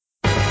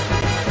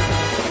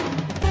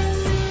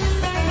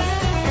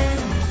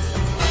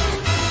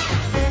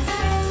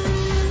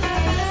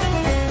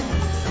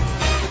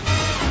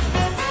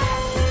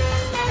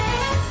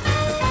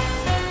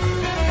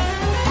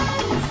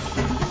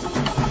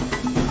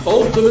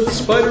Ultimate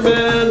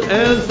Spider-Man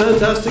and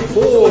Fantastic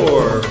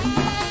Four.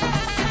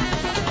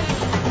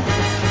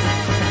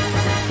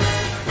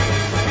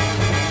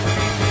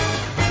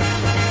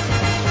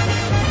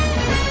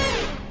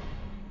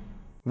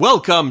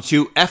 Welcome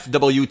to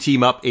FW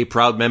Team Up, a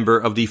proud member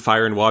of the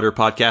Fire and Water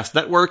Podcast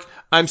Network.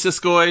 I'm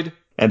Siskoid.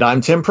 And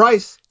I'm Tim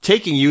Price.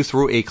 Taking you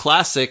through a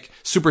classic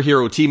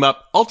superhero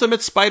team-up,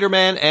 Ultimate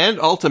Spider-Man and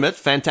Ultimate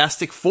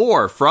Fantastic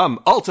Four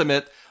from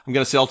Ultimate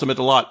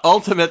a lot.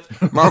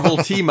 Ultimate Marvel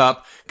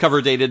Team-Up,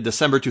 cover dated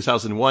December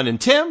 2001. And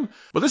Tim,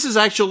 well, this is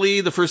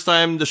actually the first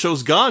time the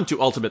show's gone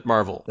to Ultimate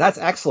Marvel. That's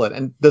excellent.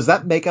 And does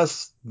that make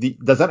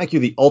you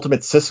the Ultimate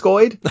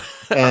Siskoid?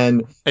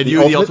 And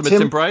you the Ultimate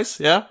Tim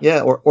Price? Yeah?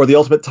 Yeah, or the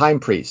Ultimate Time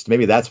Priest.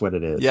 Maybe that's what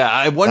it is. Yeah,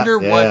 I wonder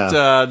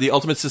what the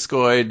Ultimate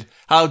Siskoid,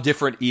 how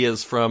different he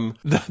is from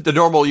the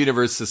normal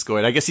universe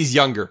Siskoid. I guess he's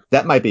younger.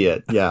 That might be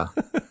it, yeah.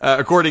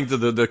 According to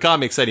the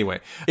comics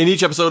anyway. In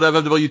each episode of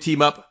FW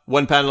Team Up,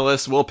 one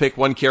panelist will pick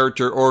one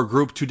character or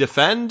group to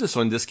defend.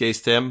 So in this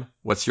case, Tim,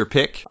 what's your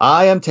pick?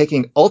 I am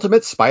taking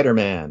Ultimate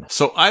Spider-Man.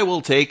 So I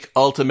will take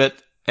Ultimate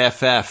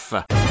FF.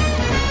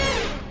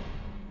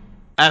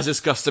 As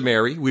is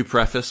customary, we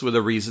preface with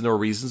a reason or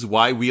reasons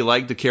why we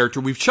like the character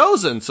we've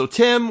chosen. So,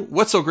 Tim,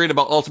 what's so great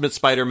about Ultimate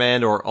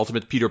Spider-Man, or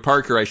Ultimate Peter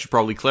Parker, I should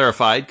probably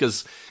clarify,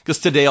 because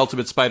today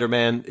Ultimate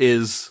Spider-Man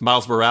is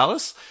Miles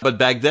Morales, but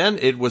back then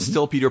it was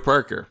still Peter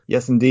Parker.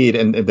 Yes, indeed,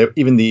 and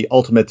even the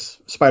Ultimate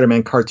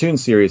Spider-Man cartoon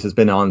series has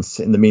been on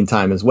in the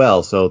meantime as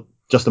well, so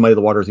just to muddy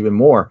the waters even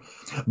more.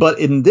 But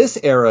in this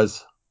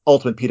era's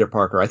Ultimate Peter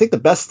Parker, I think the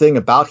best thing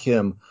about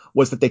him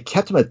was that they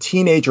kept him a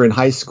teenager in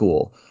high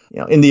school. You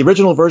know, in the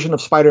original version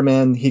of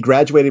Spider-Man, he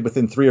graduated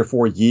within 3 or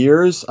 4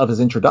 years of his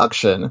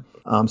introduction.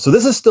 So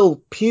this is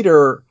still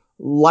Peter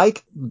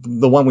like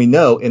the one we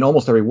know in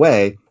almost every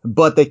way,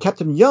 but they kept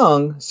him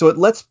young, so it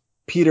lets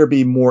Peter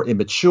be more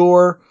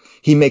immature.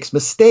 He makes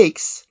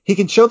mistakes. He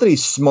can show that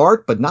he's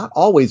smart, but not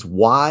always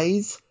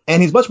wise.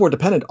 And he's much more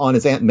dependent on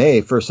his Aunt May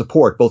for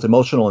support, both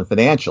emotional and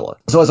financial.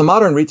 So as a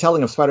modern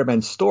retelling of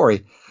Spider-Man's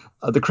story,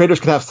 the creators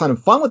could have some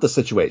fun with the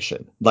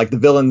situation, like the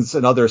villains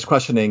and others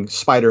questioning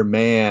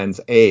Spider-Man's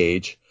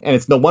age. And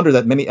it's no wonder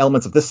that many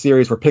elements of this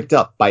series were picked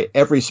up by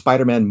every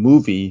Spider-Man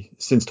movie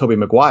since Tobey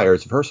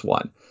Maguire's first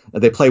one.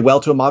 They play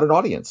well to a modern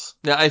audience.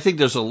 Yeah, I think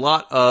there's a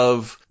lot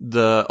of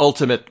the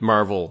Ultimate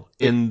Marvel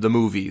in the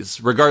movies,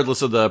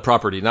 regardless of the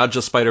property, not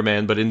just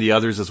Spider-Man, but in the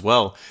others as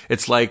well.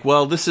 It's like,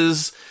 well, this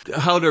is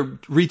how to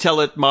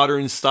retell it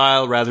modern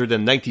style rather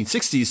than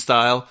 1960s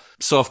style.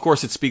 So, of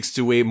course, it speaks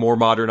to a more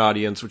modern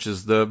audience, which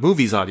is the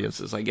movies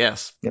audiences, I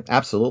guess. Yeah,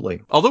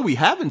 absolutely. Although we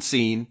haven't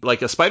seen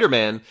like a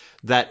Spider-Man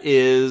that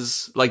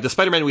is like the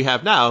Spider-Man we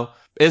have now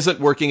isn't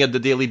working at the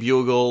Daily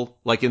Bugle.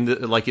 Like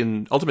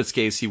in Ultimate's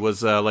case, he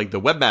was like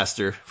the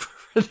webmaster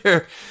for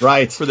their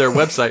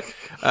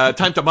website.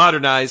 Time to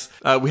modernize.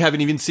 We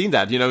haven't even seen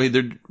that. You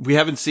know, we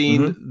haven't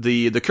seen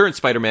the current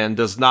Spider-Man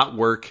does not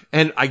work,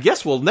 and I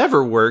guess will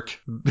never work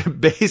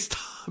based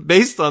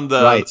on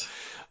the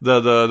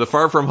the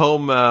Far From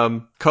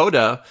Home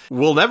coda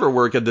will never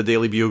work at the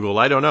Daily Bugle.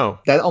 I don't know.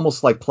 That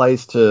almost like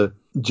plays to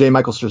J.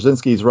 Michael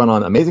Straczynski's run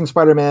on Amazing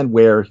Spider-Man,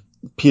 where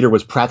Peter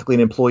was practically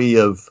an employee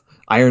of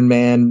Iron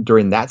Man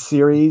during that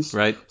series.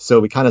 Right. So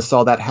we kind of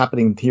saw that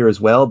happening here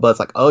as well. But it's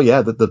like, oh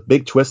yeah, the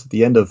big twist at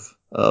the end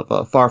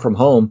of Far From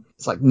Home.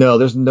 It's like, no,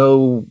 there's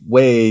no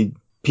way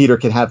Peter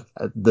can have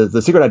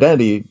the secret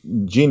identity.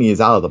 Genie is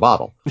out of the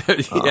bottle.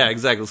 Yeah,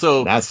 exactly.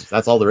 So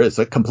that's all there is.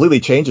 So it completely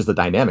changes the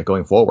dynamic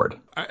going forward.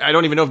 I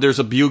don't even know if there's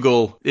a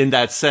Bugle in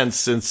that sense,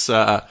 since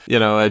J.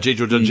 Jonah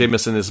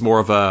Jameson is more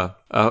of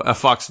a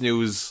Fox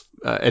News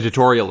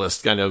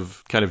editorialist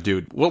kind of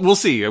dude. We'll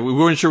see. We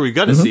weren't sure we're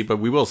gonna see, but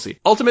we will see.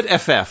 Ultimate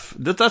FF.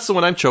 That's the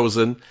one I'm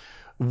chosen.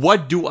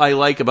 What do I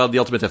like about the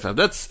Ultimate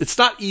FF? It's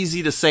not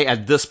easy to say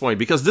at this point,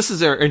 because this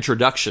is their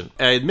introduction.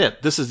 I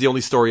admit, this is the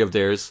only story of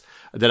theirs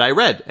that I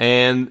read,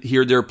 and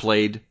here they're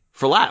played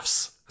for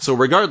laughs. So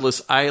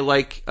regardless, I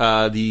like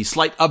the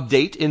slight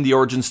update in the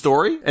origin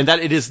story, and that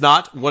it is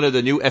not one of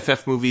the new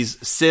FF movies'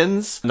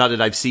 sins. Not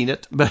that I've seen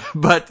it, but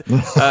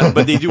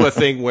they do a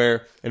thing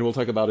where, and we'll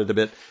talk about it a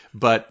bit,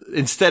 but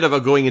instead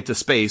of going into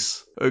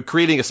space,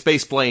 creating a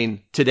space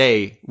plane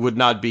today would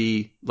not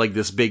be like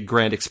this big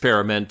grand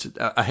experiment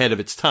ahead of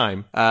its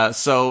time.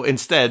 So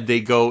instead, they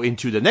go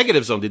into the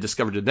negative zone. They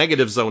discover the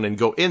negative zone and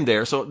go in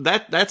there. So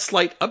that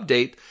slight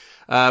update,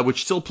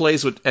 which still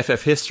plays with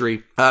FF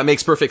history,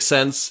 makes perfect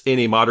sense in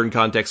a modern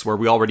context where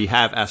we already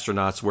have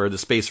astronauts, where the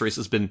space race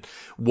has been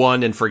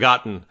won and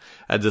forgotten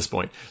at this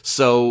point.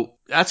 So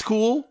that's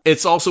cool.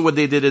 It's also what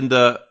they did in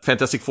the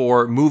Fantastic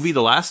Four movie,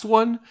 the last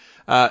one,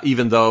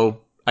 even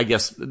though I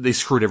guess they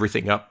screwed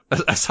everything up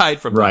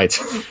aside from right.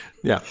 that.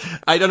 Yeah.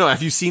 I don't know.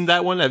 Have you seen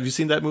that one? Have you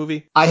seen that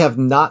movie? I have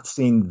not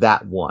seen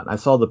that one. I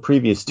saw the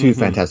previous two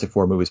Fantastic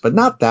Four movies, but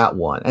not that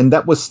one. And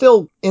that was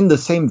still in the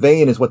same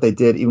vein as what they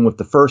did even with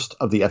the first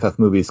of the FF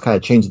movies, kind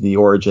of changing the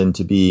origin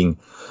to being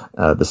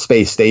the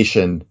space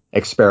station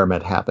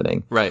experiment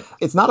happening. Right.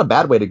 It's not a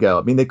bad way to go.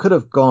 I mean, they could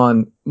have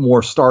gone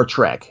more Star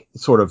Trek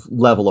sort of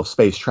level of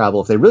space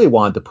travel if they really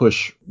wanted to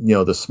push,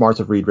 the smarts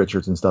of Reed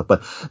Richards and stuff.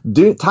 But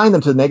tying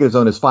them to the Negative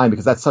Zone is fine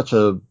because that's such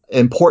an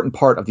important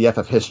part of the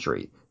FF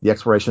history. The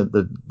exploration,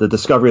 the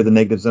discovery of the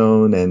Negative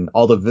Zone and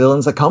all the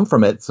villains that come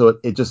from it. So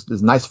it just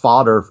is nice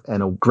fodder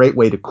and a great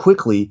way to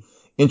quickly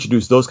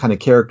introduce those kind of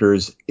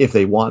characters if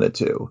they wanted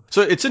to.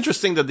 So it's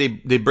interesting that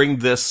they bring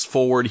this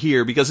forward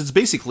here because it's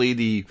basically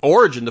the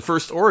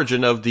first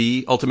origin of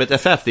the Ultimate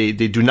FF. They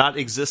do not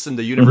exist in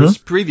the universe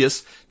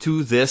previous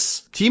to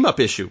this team-up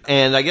issue.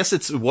 And I guess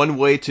it's one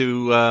way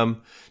to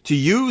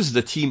use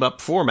the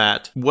team-up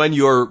format when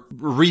you're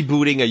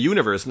rebooting a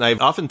universe. And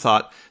I've often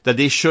thought that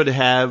they should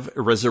have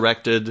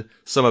resurrected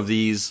some of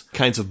these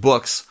kinds of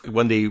books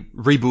when they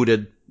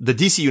rebooted the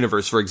DC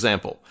universe, for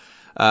example.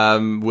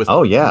 With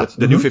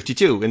the New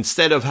 52,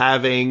 instead of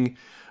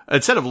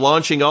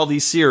launching all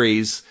these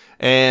series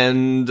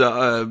and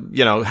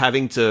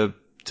having to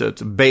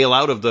bail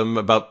out of them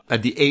about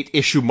at the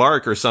 8-issue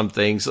mark or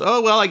something.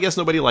 So, I guess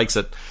nobody likes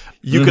it.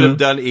 You could have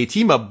done a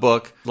team up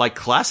book like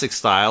classic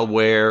style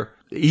where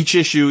each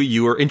issue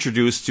you are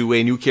introduced to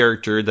a new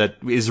character that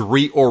is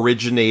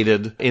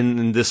re-originated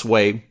in this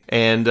way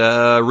and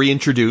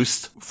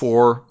reintroduced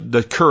for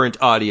the current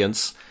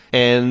audience.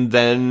 And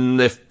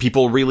then if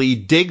people really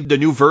dig the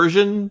new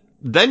version,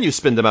 then you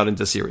spin them out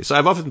into series. So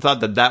I've often thought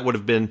that would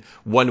have been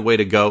one way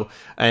to go.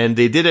 And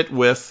they did it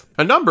with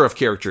a number of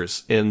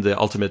characters in the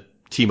Ultimate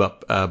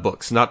Team-Up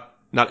books. Not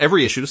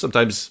every issue.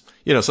 Sometimes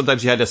you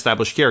had to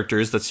establish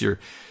characters. That's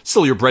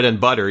still your bread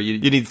and butter.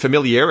 You need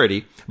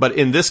familiarity. But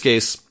in this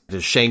case,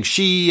 there's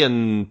Shang-Chi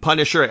and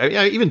Punisher.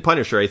 Even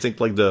Punisher, I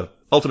think like the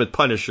Ultimate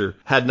Punisher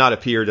had not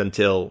appeared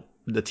until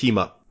the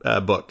Team-Up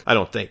book. I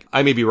don't think.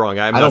 I may be wrong.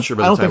 I'm not sure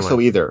about the timeline. I don't think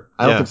so either.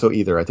 I don't think so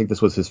either. I think this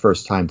was his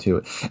first time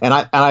too. And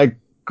I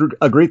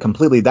agree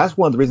completely. That's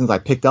one of the reasons I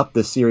picked up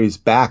this series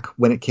back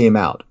when it came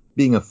out.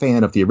 Being a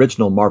fan of the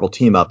original Marvel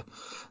Team Up,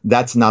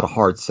 that's not a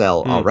hard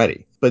sell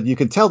already. But you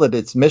can tell that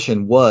its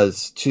mission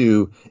was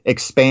to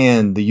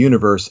expand the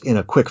universe in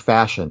a quick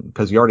fashion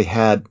because you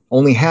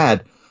only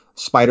had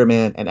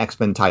Spider-Man and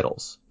X-Men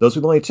titles. Those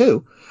were the only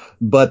two.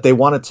 But they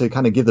wanted to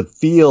kind of give the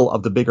feel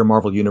of the bigger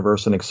Marvel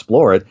universe and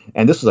explore it.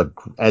 And this was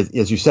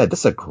as you said, this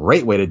is a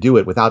great way to do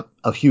it without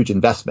a huge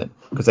investment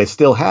because they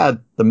still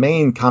had the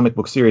main comic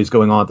book series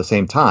going on at the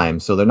same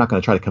time. So they're not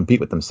going to try to compete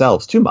with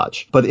themselves too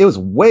much. But it was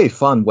a way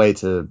fun way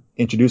to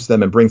introduce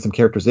them and bring some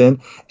characters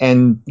in.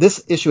 And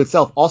this issue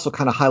itself also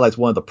kind of highlights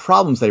one of the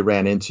problems they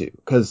ran into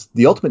because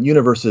the Ultimate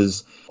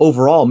Universe's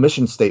overall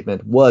mission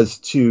statement was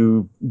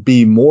to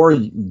be more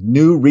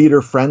new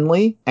reader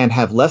friendly and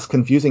have less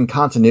confusing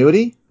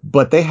continuity.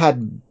 But they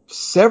had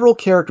several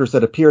characters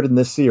that appeared in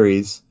this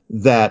series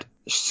that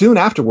soon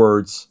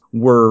afterwards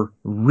were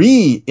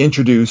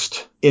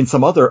reintroduced in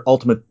some other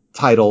Ultimate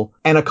title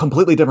and a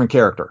completely different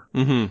character.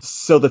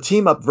 So the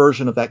team up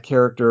version of that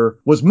character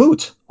was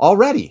moot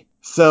already.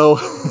 So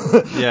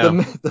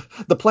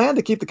the plan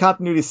to keep the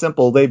continuity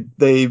simple,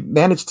 they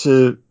managed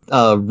to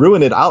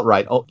ruin it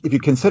outright. If you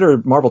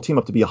consider Marvel Team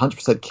Up to be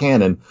 100%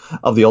 canon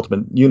of the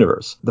Ultimate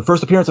Universe. The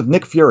first appearance of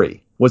Nick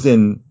Fury was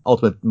in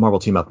Ultimate Marvel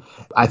Team Up.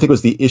 I think it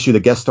was the issue that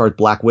guest starred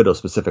Black Widow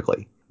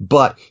specifically.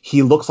 But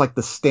he looks like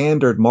the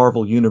standard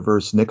Marvel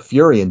Universe Nick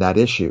Fury in that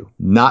issue,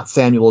 not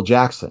Samuel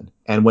Jackson.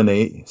 And when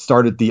they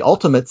started the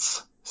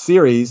Ultimates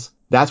series,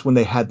 that's when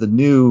they had the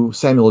new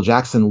Samuel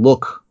Jackson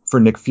look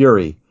for Nick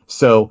Fury.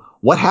 So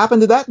what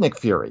happened to that Nick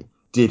Fury?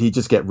 Did he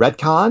just get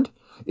retconned?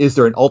 Is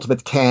there an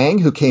Ultimate Kang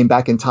who came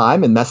back in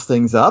time and messed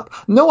things up?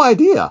 No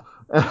idea.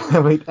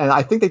 And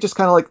I think they just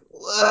kind of like,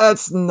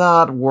 let's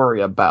not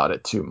worry about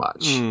it too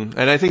much. And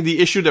I think the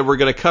issue that we're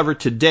going to cover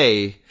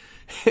today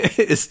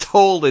is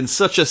told in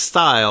such a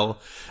style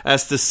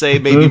as to say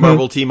maybe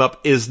Marvel Team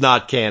Up is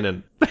not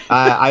canon.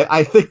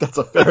 I think that's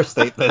a fair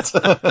statement.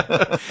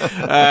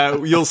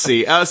 You'll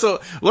see.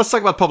 So let's talk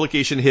about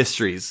publication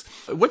histories.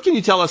 What can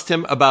you tell us,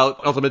 Tim,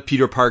 about Ultimate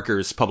Peter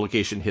Parker's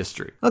publication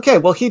history? Okay,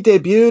 well, he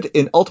debuted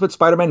in Ultimate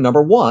Spider-Man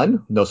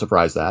 #1, no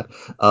surprise that,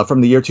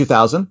 from the year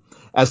 2000,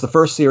 as the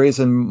first series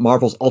in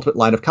Marvel's Ultimate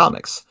line of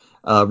comics.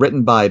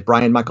 Written by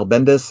Brian Michael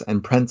Bendis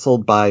and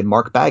penciled by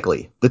Mark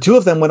Bagley. The two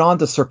of them went on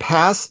to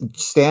surpass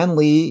Stan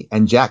Lee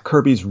and Jack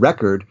Kirby's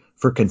record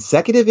for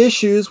consecutive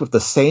issues with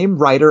the same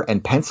writer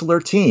and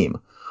penciler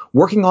team,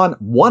 working on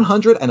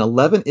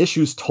 111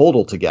 issues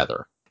total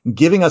together,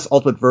 giving us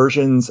Ultimate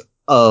versions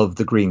of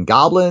the Green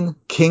Goblin,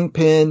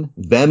 Kingpin,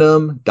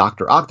 Venom,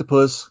 Dr.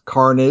 Octopus,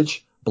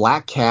 Carnage,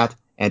 Black Cat,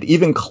 and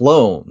even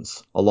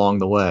clones along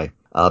the way.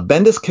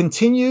 Bendis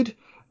continued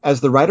as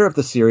the writer of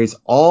the series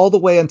all the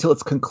way until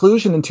its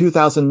conclusion in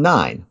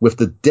 2009 with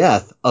the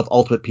death of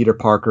Ultimate Peter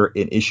Parker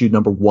in issue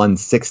number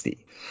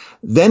 160.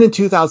 Then in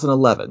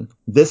 2011,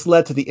 this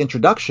led to the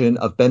introduction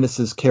of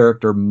Bendis'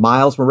 character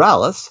Miles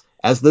Morales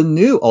as the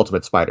new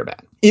Ultimate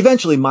Spider-Man.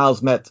 Eventually,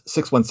 Miles met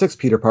 616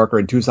 Peter Parker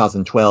in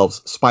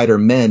 2012's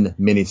Spider-Men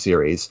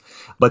miniseries,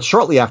 but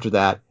shortly after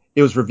that,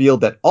 it was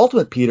revealed that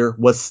Ultimate Peter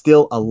was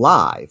still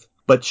alive,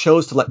 but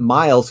chose to let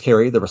Miles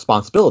carry the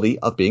responsibility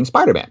of being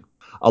Spider-Man.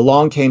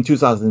 Along came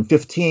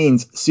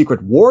 2015's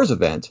Secret Wars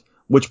event,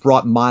 which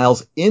brought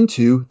Miles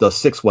into the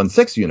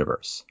 616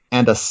 universe.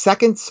 And a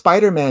second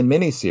Spider-Man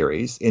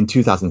miniseries in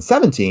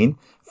 2017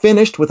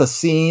 finished with a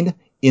scene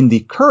in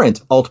the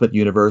current Ultimate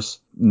Universe,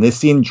 this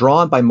scene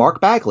drawn by Mark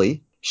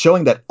Bagley,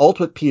 showing that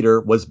Ultimate Peter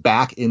was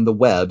back in the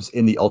webs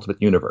in the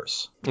Ultimate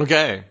Universe.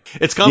 Okay.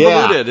 It's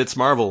convoluted. Yeah. It's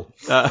Marvel.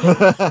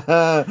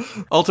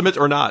 Ultimate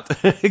or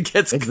not. It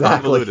gets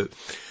convoluted.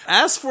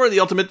 As for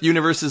the Ultimate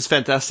Universe's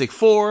Fantastic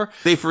Four,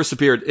 they first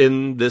appeared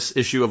in this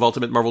issue of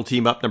Ultimate Marvel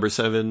Team Up number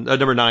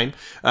 9,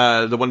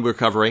 the one we're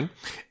covering,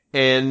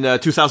 in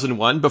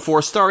 2001,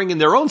 before starring in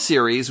their own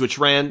series, which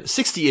ran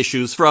 60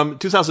 issues from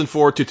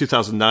 2004 to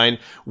 2009,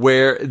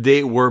 where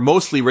they were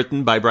mostly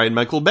written by Brian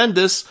Michael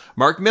Bendis,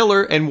 Mark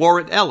Miller, and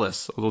Warren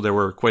Ellis, although there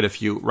were quite a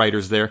few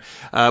writers there,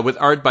 with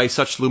art by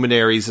such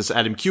luminaries as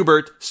Adam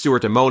Kubert,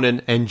 Stuart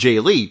Immonen, and Jay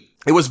Lee.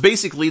 It was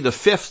basically the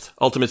fifth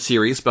Ultimate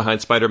series behind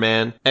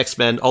Spider-Man,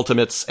 X-Men,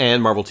 Ultimates,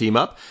 and Marvel Team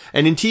Up.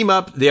 And in Team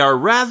Up, they are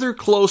rather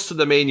close to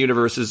the main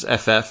universe's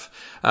FF,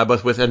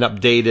 but with an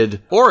updated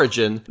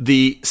origin.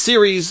 The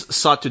series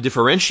sought to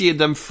differentiate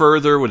them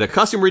further with a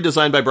costume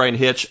redesign by Brian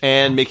Hitch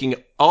and making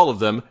all of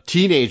them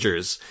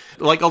teenagers.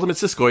 Like Ultimate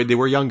Siskoid, they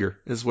were younger,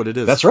 is what it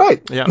is. That's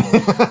right.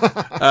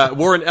 Yeah.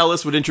 Warren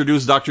Ellis would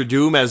introduce Dr.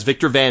 Doom as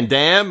Victor Van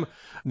Dam,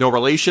 no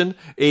relation,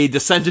 a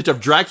descendant of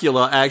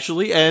Dracula,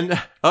 actually,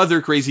 and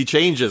other crazy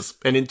changes.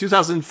 And in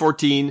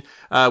 2014,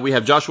 we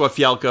have Joshua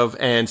Fialkov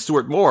and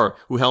Stuart Moore,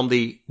 who helmed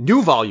the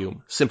new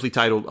volume, simply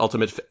titled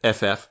Ultimate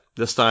FF,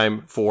 this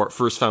time for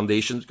First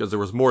Foundation, because there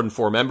was more than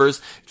 4 members.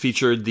 It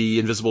featured the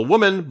Invisible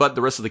Woman, but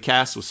the rest of the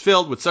cast was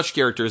filled with such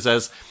characters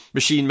as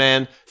Machine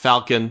Man,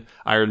 Falcon,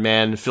 Iron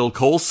Man, Phil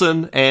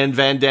Coulson, and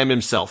Van Damme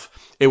himself.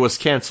 It was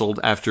canceled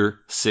after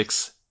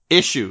 6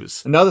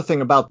 issues. Another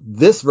thing about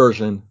this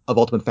version of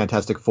Ultimate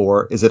Fantastic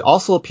Four is it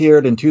also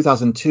appeared in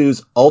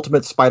 2002's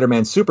Ultimate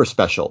Spider-Man Super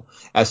Special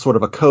as sort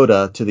of a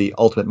coda to the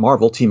Ultimate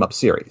Marvel Team-Up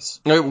series.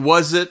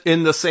 Was it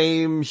in the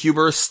same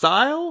humorous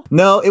style?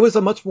 No, it was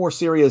a much more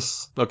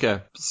serious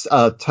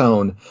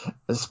tone.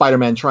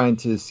 Spider-Man trying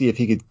to see if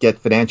he could get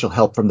financial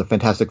help from the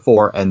Fantastic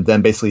Four and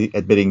then basically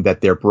admitting that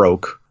they're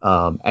broke.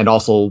 And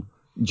also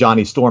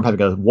Johnny Storm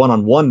having a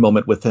one-on-one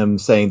moment with him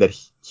saying that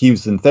he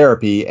was in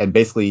therapy and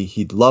basically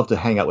he'd love to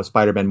hang out with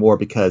Spider-Man more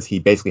because he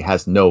basically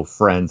has no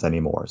friends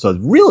anymore. So it's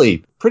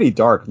really pretty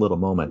dark little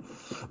moment.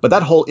 But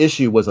that whole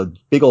issue was a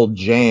big old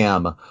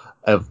jam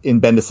in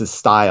Bendis'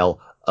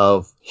 style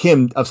of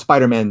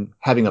Spider-Man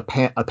having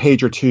a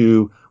page or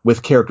two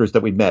with characters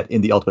that we met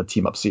in the Ultimate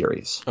Team-Up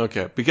series.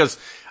 Okay, because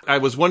I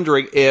was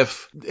wondering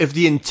if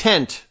the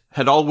intent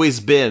had always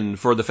been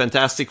for the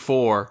Fantastic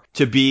Four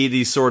to be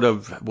these sort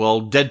of,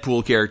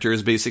 Deadpool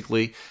characters,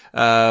 basically.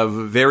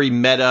 Very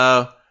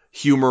meta,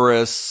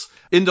 humorous.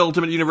 In the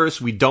Ultimate Universe,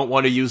 we don't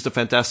want to use the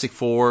Fantastic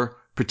Four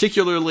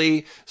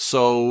particularly,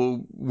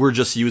 so we're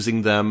just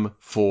using them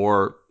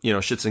for,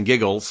 shits and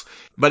giggles.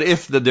 But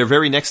if their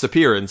very next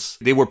appearance,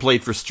 they were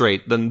played for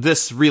straight, then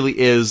this really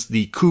is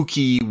the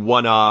kooky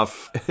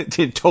one-off,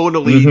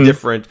 totally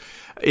different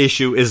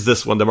issue is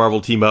this one, the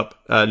Marvel Team Up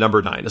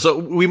number 9. So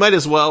we might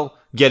as well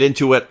get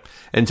into it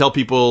and tell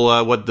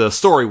people what the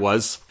story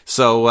was.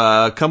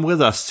 So come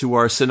with us to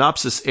our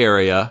synopsis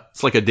area.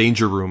 It's like a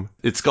danger room.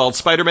 It's called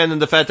Spider-Man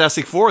and the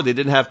Fantastic Four. They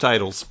didn't have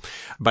titles.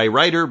 By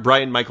writer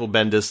Brian Michael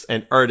Bendis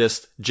and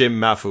artist Jim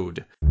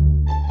Mahfood.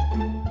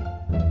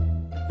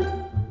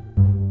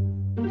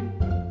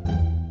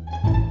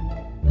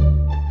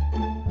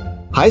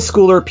 High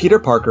schooler Peter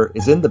Parker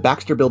is in the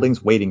Baxter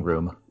Building's waiting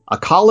room. A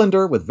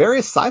colander with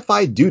various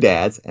sci-fi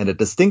doodads and a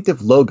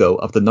distinctive logo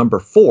of the number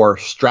 4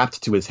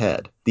 strapped to his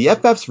head. The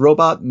FF's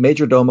robot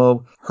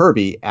majordomo,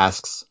 Herbie,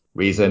 asks,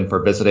 "Reason for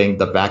visiting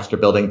the Baxter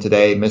Building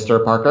today,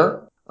 Mr.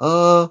 Parker?"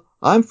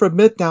 I'm from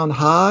Midtown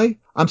High.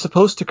 I'm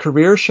supposed to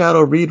career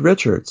shadow Reed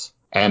Richards."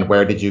 "And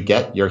where did you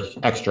get your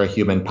extra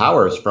human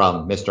powers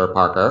from, Mr.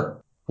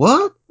 Parker?"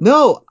 "What?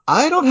 No,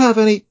 I don't have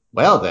any."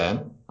 "Well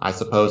then, I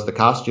suppose the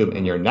costume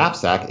in your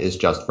knapsack is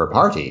just for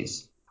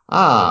parties."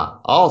 "Ah,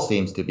 all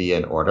seems to be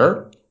in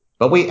order.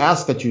 But we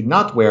ask that you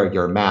not wear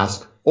your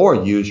mask or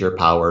use your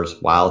powers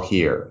while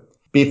here.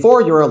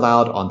 Before you're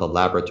allowed on the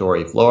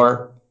laboratory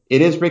floor,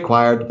 it is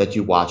required that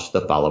you watch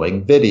the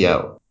following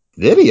video."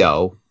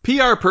 Video?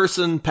 PR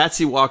person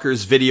Patsy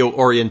Walker's video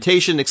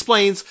orientation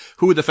explains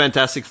who the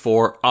Fantastic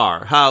Four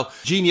are, how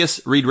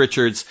genius Reed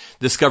Richards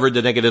discovered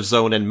the Negative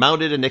Zone and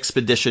mounted an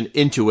expedition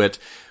into it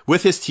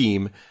with his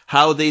team,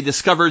 how they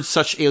discovered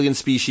such alien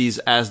species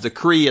as the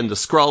Kree and the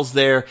Skrulls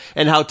there,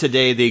 and how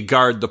today they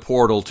guard the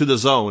portal to the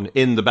Zone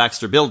in the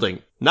Baxter Building.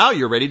 Now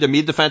you're ready to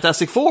meet the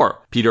Fantastic Four,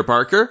 Peter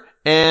Parker,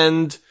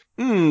 and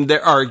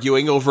they're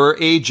arguing over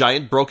a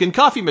giant broken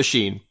coffee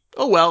machine.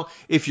 Oh well,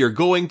 if you're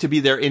going to be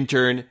their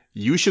intern,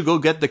 you should go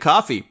get the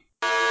coffee.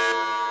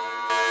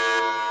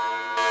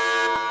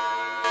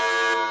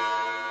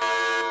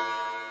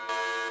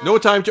 No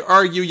time to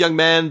argue, young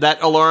man.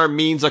 That alarm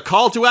means a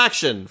call to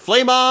action.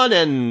 Flame on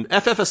and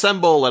FF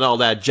assemble and all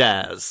that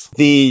jazz.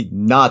 The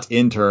not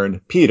intern,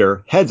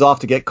 Peter, heads off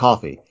to get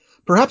coffee,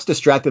 perhaps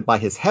distracted by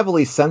his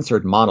heavily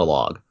censored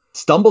monologue,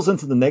 stumbles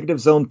into the negative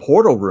zone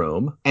portal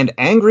room, and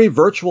angry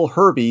virtual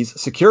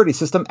Herbie's security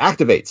system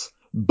activates.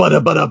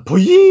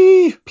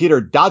 Bada-bada-pooyee!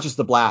 Peter dodges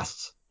the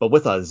blasts, but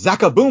with a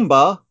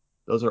Zakaboomba,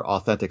 those are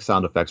authentic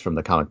sound effects from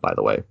the comic, by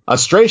the way, a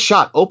stray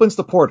shot opens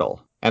the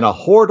portal, and a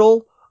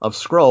hordle of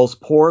Skrulls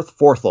pour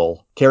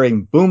forthal,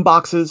 carrying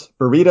boomboxes,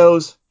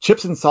 burritos,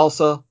 chips and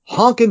salsa,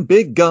 honkin'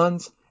 big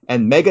guns,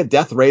 and mega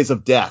death rays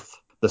of death.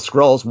 The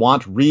Skrulls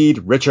want Reed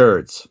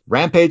Richards.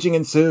 Rampaging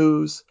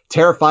ensues,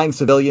 terrifying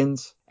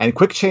civilians, and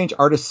quick change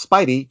artist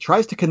Spidey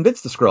tries to convince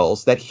the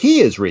Skrulls that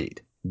he is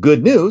Reed.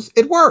 Good news,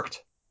 it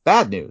worked.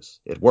 Bad news,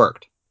 it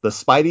worked. The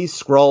Spidey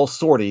Skrull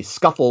sortie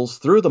scuffles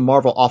through the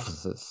Marvel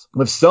offices.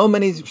 With so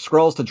many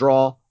Skrulls to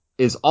draw,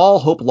 is all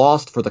hope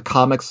lost for the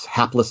comic's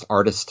hapless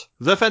artist?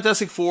 The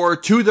Fantastic Four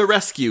to the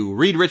rescue.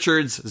 Reed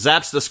Richards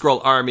zaps the Skrull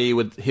army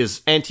with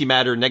his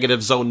antimatter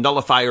negative zone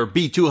nullifier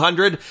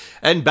B200,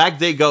 and back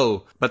they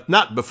go, but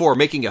not before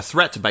making a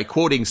threat by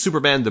quoting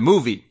Superman the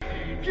movie.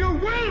 You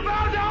will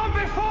bow down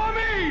before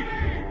me!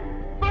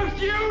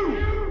 Both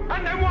you,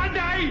 and then one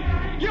day,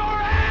 your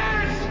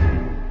heirs!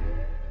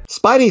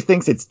 Spidey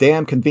thinks it's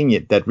damn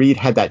convenient that Reed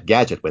had that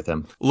gadget with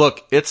him.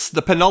 Look, it's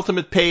the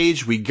penultimate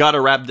page, we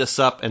gotta wrap this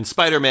up, and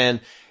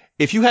Spider-Man,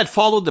 if you had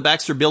followed the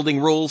Baxter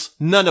Building rules,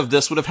 none of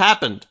this would have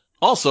happened.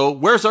 Also,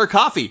 where's our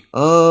coffee?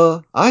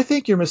 I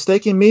think you're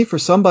mistaking me for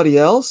somebody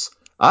else.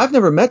 I've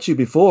never met you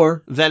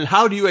before. Then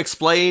how do you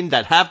explain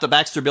that half the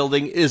Baxter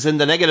Building is in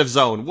the negative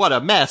zone? What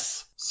a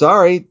mess.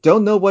 Sorry,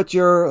 don't know what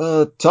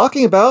you're,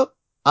 talking about.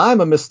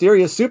 I'm a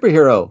mysterious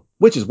superhero,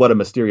 which is what a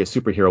mysterious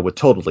superhero would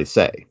totally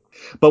say.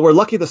 But we're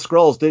lucky the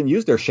Skrulls didn't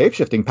use their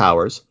shape-shifting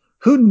powers.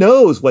 Who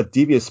knows what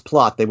devious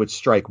plot they would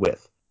strike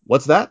with?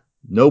 What's that?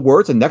 No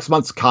words in next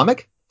month's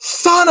comic?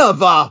 Son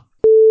of a...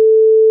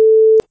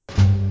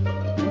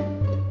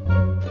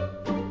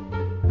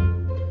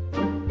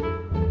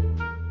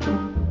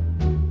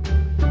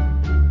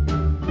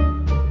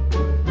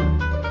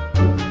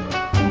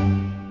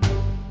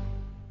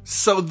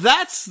 So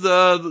that's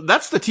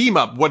the team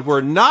up. What we're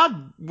not,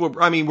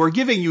 we're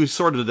giving you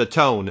sort of the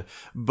tone,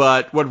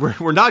 but what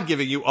we're not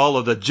giving you all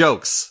of the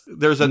jokes.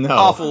 There's an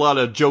awful lot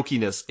of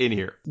jokiness in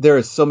here. There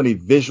is so many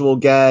visual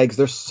gags.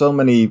 There's so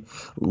many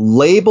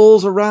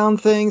labels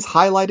around things,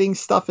 highlighting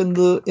stuff in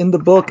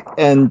the book,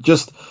 and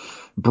just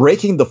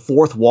breaking the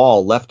fourth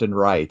wall left and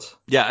right.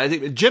 Yeah, I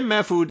think Jim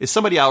Mahfood is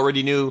somebody I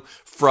already knew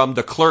from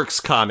the Clerks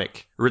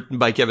comic written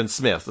by Kevin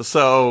Smith.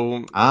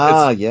 So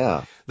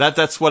yeah.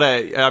 That's what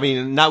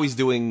now he's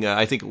doing,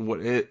 I think,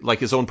 like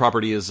his own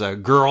property is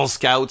Girl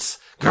Scouts,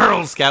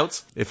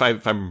 if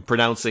I'm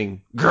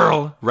pronouncing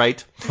girl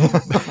right.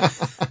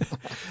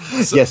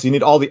 So, yes, you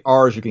need all the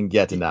R's you can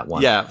get in that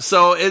one. Yeah,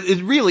 so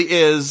it really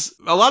is,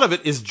 a lot of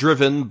it is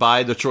driven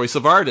by the choice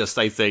of artist,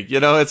 I think.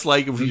 It's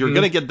like, if you're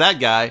going to get that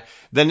guy,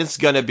 then it's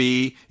going to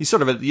be, he's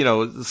sort of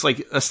it's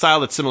like a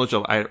style that's similar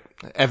to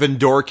Evan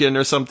Dorkin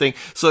or something.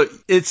 So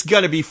it's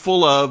going to be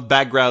full of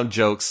background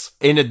jokes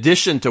in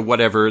addition to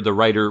whatever the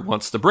writer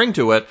wants to bring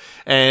to it.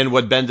 And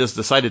what Bendis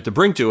decided to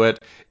bring to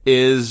it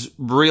is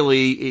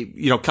really,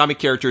 comic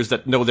characters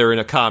that know they're in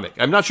a comic.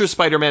 I'm not sure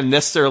Spider-Man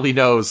necessarily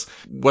knows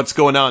what's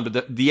going on,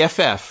 but the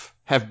FF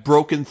have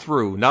broken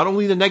through not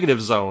only the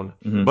negative zone,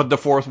 but the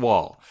fourth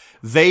wall.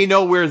 They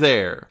know we're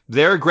there.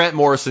 They're Grant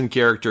Morrison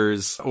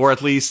characters, or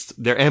at least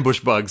they're ambush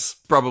bugs.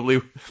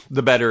 Probably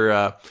the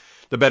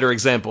better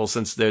example,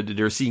 since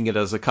they're seeing it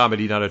as a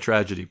comedy, not a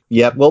tragedy.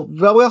 Yeah, well,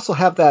 we also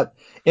have that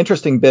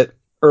interesting bit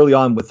early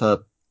on with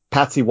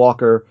Patsy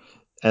Walker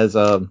as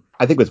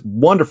I think was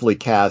wonderfully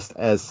cast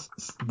as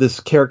this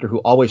character who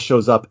always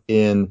shows up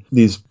in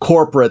these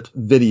corporate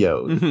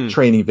videos,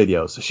 training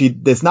videos.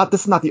 This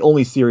is not the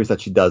only series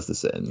that she does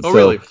this in. Oh,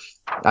 really?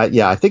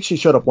 Yeah, I think she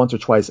showed up once or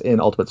twice in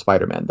Ultimate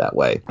Spider-Man that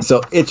way.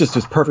 So it just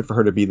is perfect for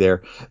her to be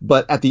there.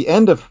 But at the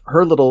end of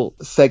her little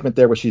segment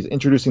there where she's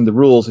introducing the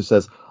rules, it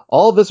says,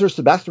 all visitors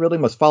to Baxter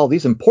Building must follow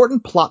these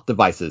important plot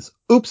devices.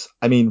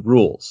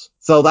 Rules.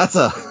 So that's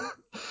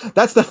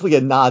definitely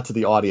a nod to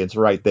the audience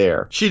right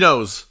there. She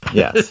knows.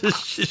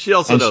 Yes. She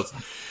also knows.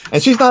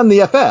 And she's not in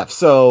the FF,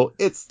 so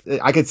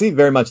I can see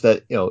very much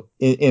that,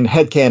 in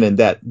headcanon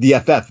that the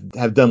FF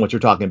have done what you're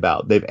talking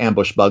about. They've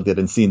ambush bugged it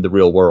and seen the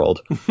real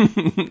world.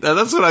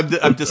 That's what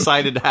I've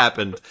decided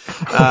happened.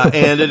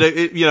 And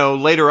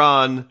later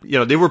on,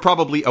 they were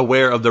probably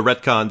aware of the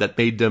retcon that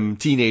made them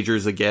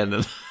teenagers again.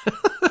 And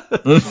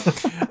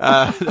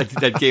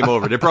that came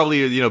over. They're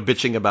probably,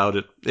 bitching about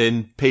it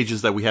in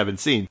pages that we haven't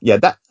seen. Yeah,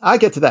 I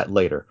get to that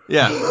later.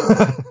 Yeah.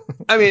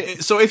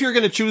 So if you're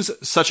going to choose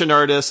such an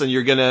artist and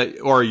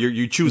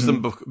you choose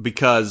them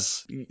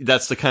because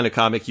that's the kind of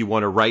comic you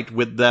want to write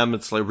with them,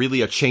 it's like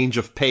really a change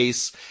of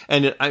pace.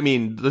 And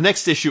the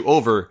next issue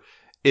over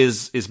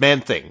is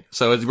Man-Thing.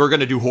 So we're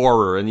going to do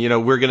horror, and,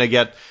 we're going to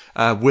get,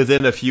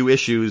 within a few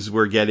issues,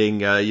 we're getting,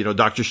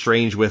 Doctor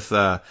Strange with,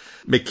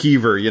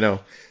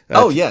 McKeever,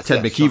 Yes,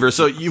 Ted yes, McKeever.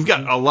 So you've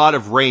got a lot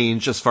of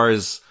range as far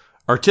as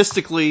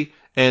artistically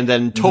and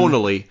then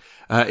tonally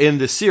in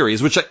this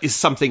series, which is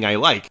something I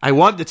like. I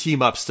want the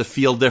team ups to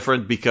feel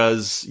different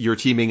because you're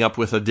teaming up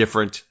with a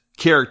different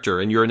character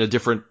and you're in a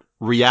different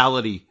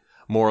reality,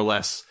 more or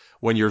less,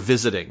 when you're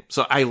visiting.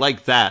 So I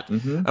like that.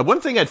 One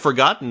thing I'd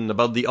forgotten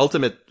about the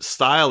Ultimate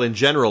style in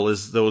general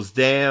is those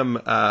damn,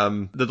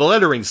 the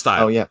lettering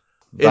style. Oh, yeah.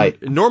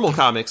 Right. In normal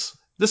comics,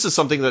 this is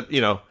something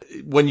that,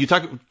 when you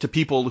talk to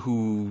people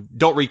who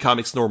don't read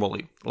comics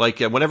normally, like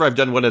whenever I've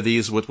done one of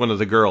these with one of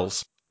the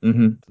girls,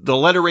 the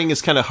lettering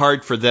is kind of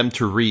hard for them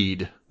to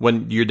read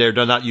when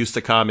they're not used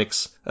to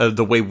comics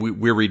the way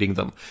we're reading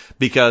them.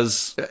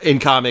 Because in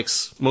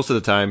comics, most of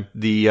the time,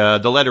 the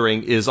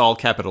lettering is all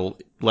capital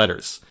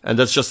letters. And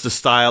that's just the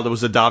style that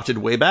was adopted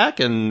way back,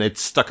 and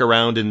it's stuck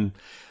around. And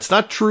it's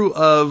not true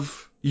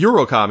of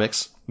Euro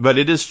comics, but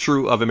it is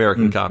true of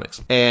American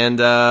comics. And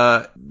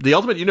the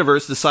Ultimate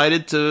Universe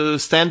decided to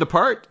stand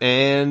apart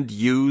and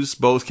use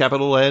both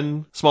capital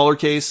and smaller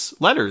case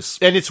letters.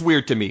 And it's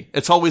weird to me.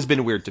 It's always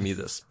been weird to me,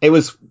 this. It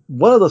was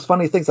one of those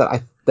funny things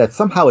that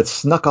somehow it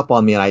snuck up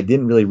on me, and I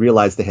didn't really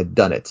realize they had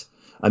done it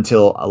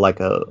until like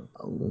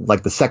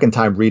the second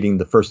time reading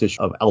the first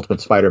issue of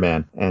Ultimate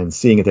Spider-Man and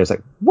seeing it there. It's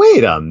like,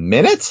 wait a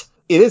minute.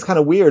 It is kind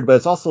of weird, but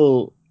it's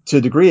also, to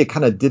a degree, it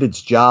kind of did its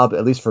job,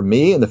 at least for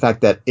me, in the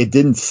fact that it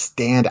didn't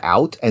stand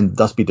out and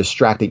thus be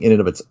distracting in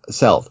and of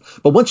itself.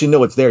 But once you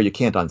know it's there, you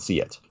can't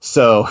unsee it.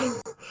 So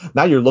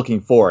now you're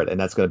looking for it, and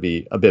that's going to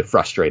be a bit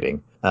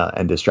frustrating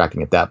and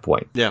distracting at that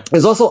point. Yeah.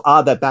 It's also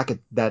odd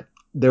that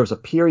there was a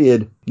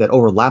period that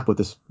overlapped with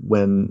this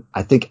when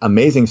I think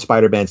Amazing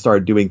Spider-Man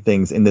started doing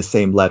things in the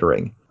same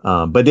lettering,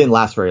 but it didn't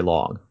last very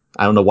long.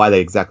 I don't know why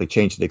they exactly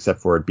changed it,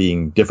 except for it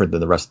being different than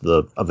the rest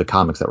of the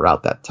comics that were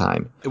out that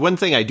time. One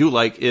thing I do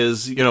like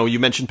is, you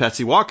mentioned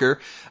Patsy Walker,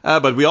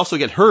 but we also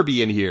get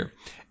Herbie in here.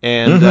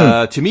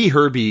 And to me,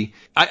 Herbie,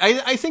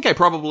 I think I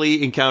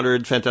probably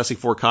encountered Fantastic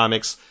Four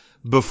comics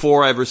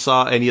before I ever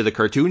saw any of the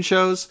cartoon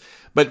shows.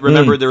 But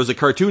remember, there was a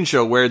cartoon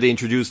show where they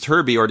introduced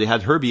Herbie, or they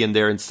had Herbie in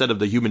there instead of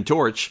the Human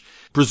Torch,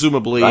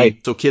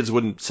 presumably so kids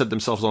wouldn't set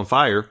themselves on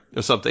fire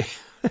or something.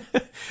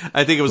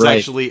 I think it was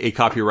actually a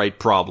copyright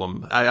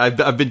problem.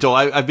 I've been told.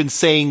 I've been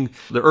saying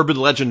the urban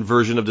legend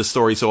version of this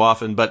story so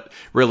often, but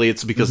really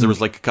it's because there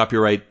was like a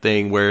copyright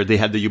thing where they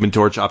had the Human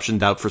Torch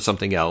optioned out for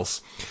something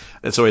else.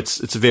 And so it's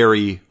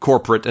very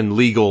corporate and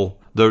legal,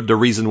 the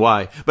reason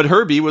why. But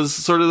Herbie was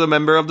sort of the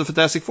member of the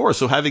Fantastic Four,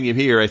 so having him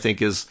here, I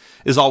think, is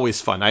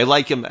always fun. I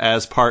like him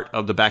as part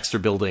of the Baxter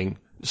Building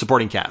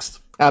supporting cast.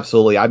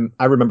 Absolutely.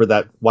 I remember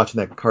that, watching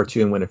that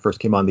cartoon when it first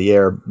came on the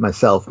air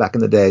myself back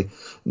in the day.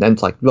 And then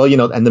it's like, well,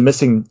 and the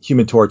missing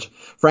Human Torch.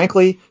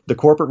 Frankly, the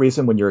corporate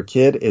reason when you're a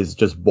kid is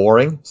just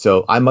boring.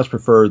 So I much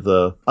prefer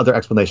the other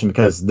explanation,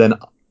 because then,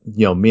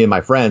 me and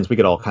my friends, we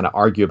could all kind of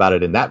argue about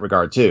it in that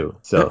regard too.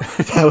 So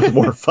that was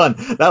more fun.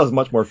 That was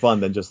much more fun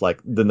than just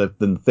like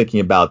than thinking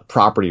about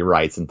property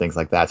rights and things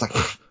like that. It's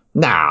like,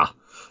 nah.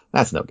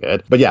 That's no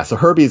good. But yeah, so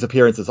Herbie's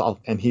appearance is all,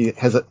 and he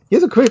has a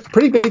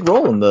pretty big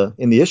role in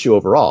the issue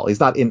overall. He's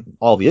not in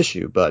all the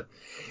issue, but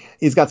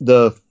he's got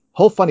the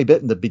whole funny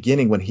bit in the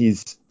beginning when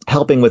he's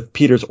helping with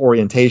Peter's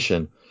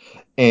orientation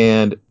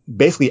and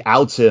basically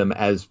outs him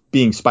as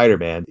being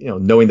Spider-Man,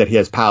 knowing that he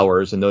has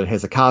powers and knowing he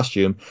has a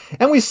costume.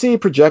 And we see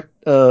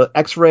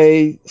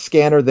X-ray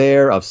scanner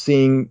there of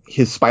seeing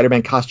his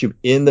Spider-Man costume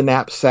in the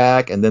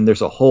knapsack. And then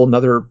there's a whole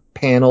nother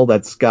panel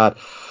that's got,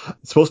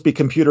 it's supposed to be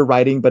computer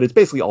writing, but it's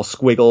basically all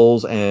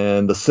squiggles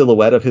and the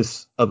silhouette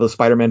of a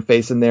Spider-Man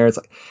face in there.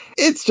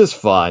 It's just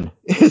fun.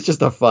 It's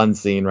just a fun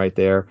scene right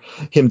there.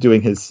 Him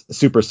doing his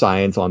super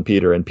science on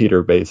Peter, and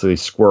Peter basically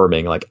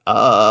squirming like,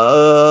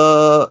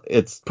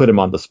 it's put him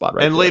on the spot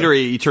right and there. Later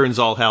he turns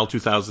all HAL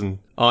 2000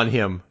 on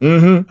him.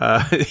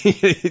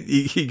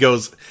 He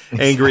goes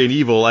angry and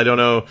evil. I don't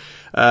know.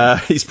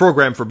 He's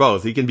programmed for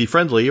both. He can be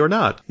friendly or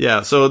not.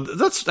 Yeah, so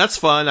that's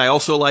fun. I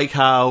also like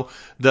how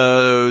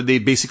they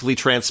basically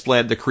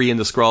transplant the Kree and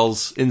the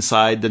Skrulls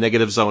inside the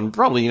negative zone.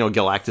 Probably,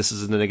 Galactus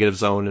is in the negative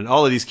zone, and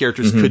all of these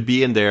characters could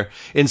be in there.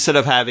 Instead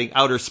of having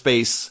outer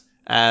space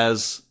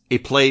as a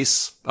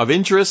place of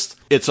interest,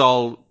 it's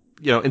all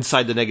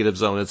inside the negative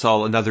zone. It's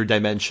all another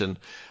dimension.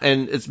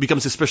 And it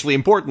becomes especially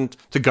important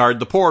to guard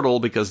the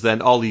portal, because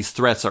then all these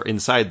threats are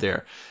inside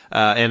there.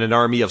 And an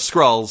army of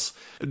Skrulls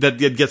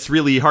that it gets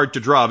really hard to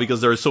draw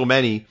because there are so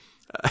many.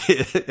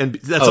 And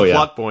that's a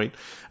plot point.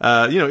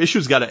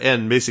 Issues got to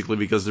end basically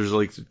because there's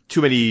like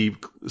too many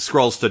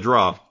Skrulls to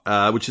draw,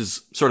 which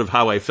is sort of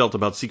how I felt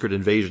about Secret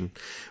Invasion.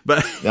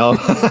 But no.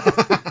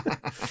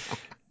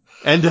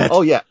 And that.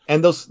 Oh yeah,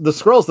 and the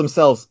Skrulls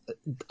themselves,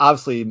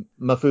 obviously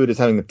Mahfoud is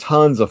having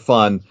tons of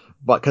fun,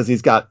 but because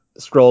he's got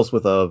Skrulls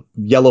with a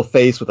yellow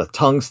face with a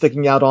tongue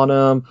sticking out on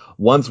him.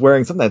 One's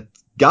wearing something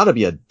that's got to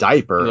be a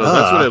diaper. No,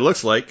 that's what it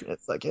looks like.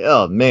 It's like,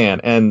 oh man,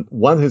 and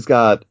one who's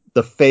got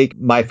the fake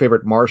My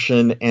Favorite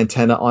Martian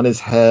antenna on his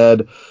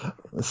head,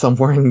 some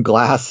wearing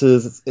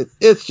glasses.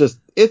 It's just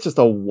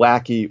a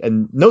wacky,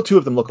 and no two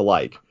of them look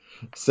alike.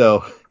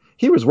 So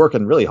he was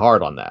working really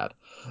hard on that.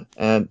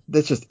 And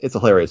it's a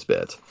hilarious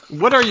bit.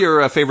 What are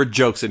your favorite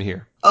jokes in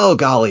here? Oh,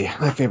 golly,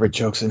 my favorite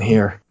jokes in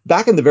here.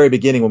 Back in the very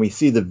beginning when we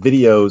see the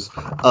videos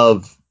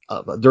of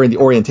during the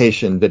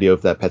orientation video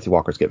that Patsy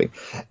Walker's giving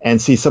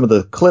and see some of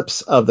the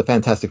clips of the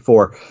Fantastic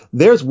Four,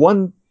 there's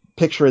one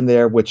picture in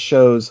there which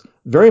shows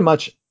very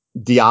much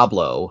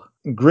Diablo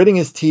gritting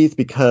his teeth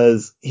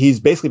because he's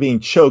basically being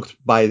choked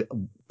by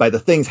the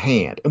Thing's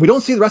hand. And we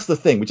don't see the rest of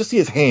the Thing. We just see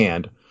his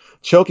hand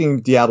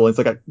choking Diablo. And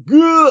it's like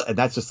and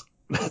that's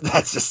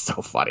just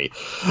so funny.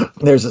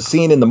 There's a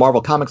scene in the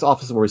Marvel Comics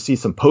office where we see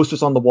some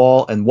posters on the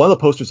wall, and one of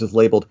the posters is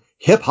labeled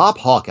Hip Hop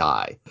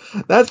Hawkeye.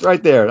 That's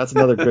right there. That's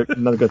another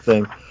good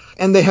thing.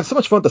 And they have so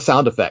much fun with the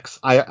sound effects.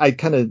 I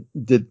kind of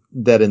did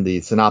that in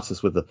the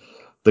synopsis with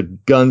the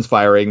guns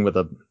firing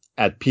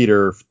at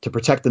Peter to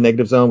protect the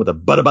negative zone with a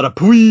bada bada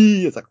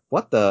pooey. It's like,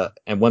 what the?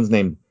 And one's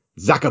named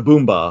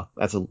Zakaboomba.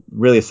 That's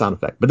really a sound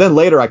effect. But then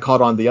later I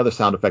caught on the other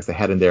sound effects they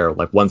had in there.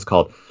 Like one's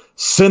called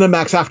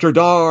Cinemax After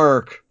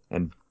Dark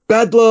and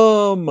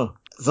Bedlam.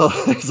 So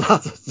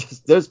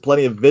there's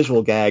plenty of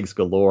visual gags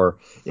galore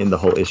in the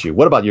whole issue.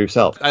 What about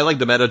yourself? I like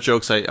the meta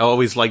jokes. I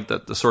always like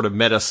the sort of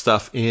meta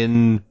stuff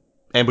in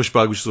Ambush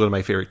Bug, which is one of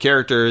my favorite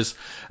characters.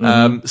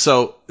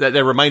 So that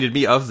reminded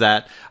me of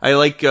that. I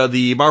like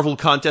the Marvel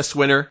contest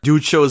winner.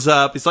 Dude shows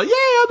up. He's like,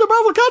 yeah, I'm the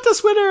Marvel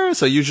contest winner.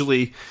 So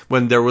usually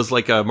when there was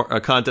like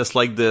a contest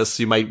like this,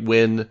 you might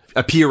win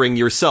appearing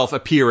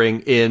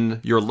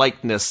in your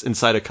likeness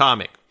inside a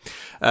comic.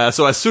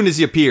 So as soon as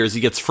he appears, he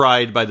gets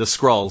fried by the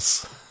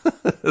Skrulls.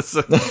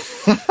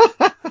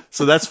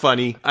 So that's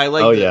funny. I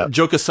like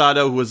Joe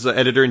Quesada, who was the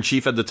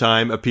editor-in-chief at the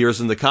time, appears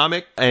in the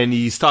comic, and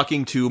he's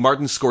talking to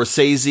Martin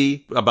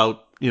Scorsese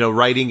about,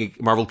 writing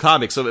Marvel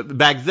Comics. So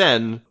back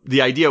then,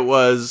 the idea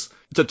was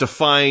to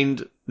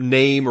find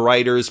name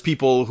writers,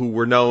 people who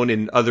were known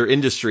in other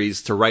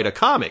industries to write a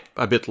comic,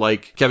 a bit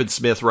like Kevin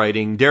Smith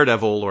writing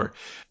Daredevil, or,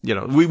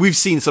 we've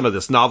seen some of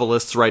this,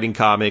 novelists writing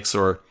comics,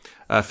 or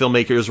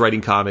filmmakers writing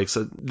comics.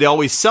 They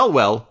always sell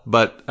well,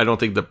 but I don't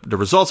think the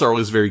results are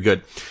always very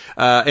good.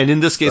 And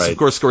in this case, Of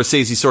course,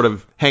 Scorsese sort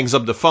of hangs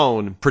up the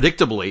phone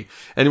predictably,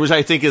 and which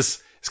I think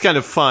is kind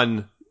of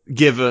fun,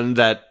 given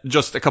that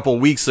just a couple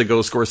of weeks ago,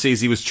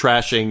 Scorsese was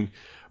trashing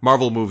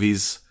Marvel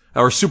movies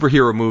or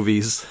superhero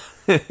movies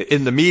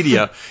in the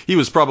media. He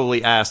was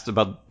probably asked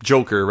about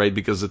Joker, right?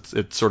 Because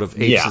it sort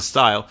of apes his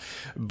style.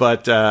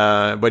 But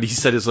he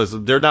said,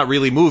 they're not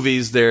really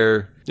movies.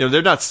 They're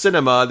not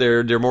cinema.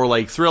 They're more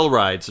like thrill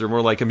rides. They're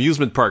more like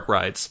amusement park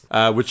rides,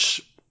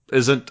 which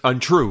isn't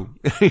untrue,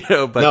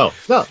 but no,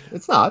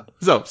 it's not.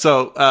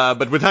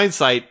 But with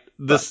hindsight,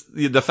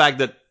 the fact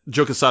that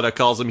Joe Quesada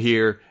calls him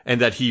here and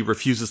that he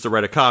refuses to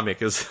write a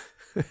comic is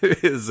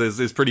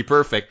pretty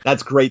perfect.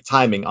 That's great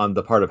timing on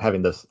the part of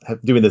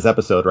doing this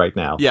episode right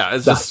now. Yeah,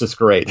 that's just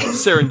great.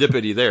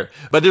 Serendipity there.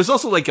 But there's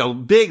also like a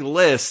big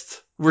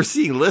list. We're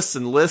seeing lists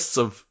and lists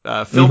of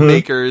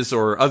filmmakers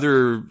or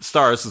other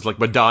stars. It's like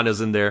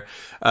Madonna's in there.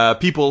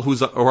 People who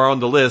are on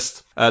the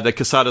list that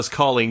Quesada's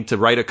calling to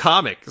write a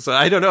comic. So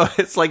I don't know.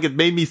 It's like it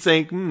made me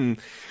think,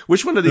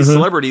 which one of these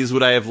celebrities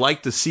would I have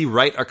liked to see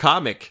write a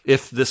comic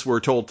if this were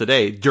told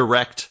today?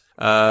 Direct,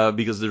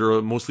 because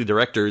they're mostly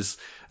directors.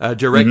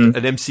 Direct an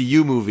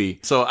MCU movie.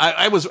 So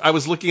I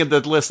was looking at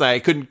that list and I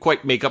couldn't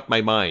quite make up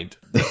my mind.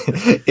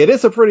 It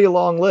is a pretty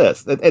long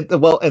list. And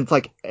it's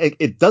like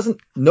it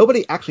doesn't.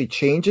 Nobody actually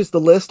changes the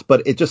list,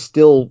 but it just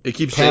still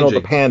keeps panel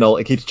changing. to panel.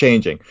 It keeps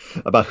changing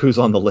about who's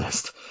on the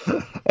list,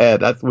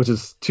 and which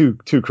is too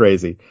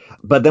crazy.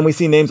 But then we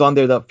see names on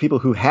there that people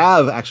who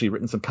have actually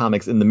written some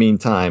comics in the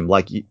meantime.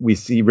 Like we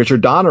see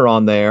Richard Donner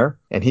on there,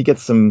 and he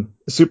gets some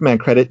Superman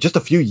credit just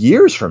a few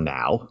years from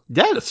now.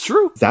 Yeah, that's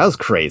true. That was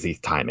crazy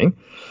timing.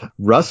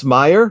 Russ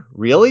Meyer,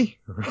 really?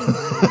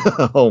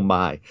 Oh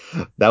my,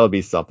 that would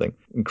be something.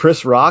 And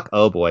Chris Rock,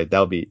 oh boy, that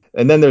would be.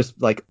 And then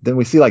then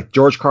we see like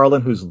George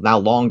Carlin, who's now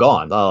long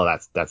gone. Oh,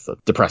 that's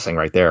depressing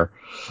right there.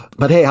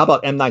 But hey, how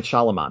about M. Night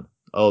Shyamalan?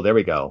 Oh, there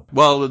we go.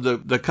 Well,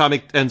 the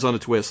comic ends on a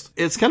twist.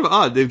 It's kind of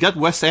odd. They've got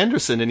Wes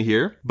Anderson in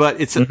here, but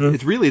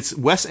it's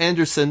Wes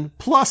Anderson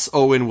plus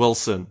Owen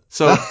Wilson.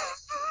 So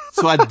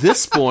at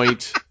this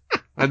point,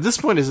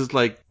 is it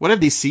like, what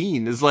have they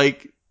seen? Is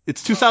like,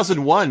 it's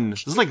 2001.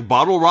 Is it like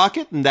Bottle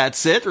Rocket and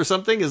that's it or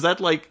something? Is that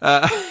like...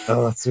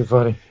 Oh, that's too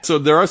funny. So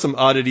there are some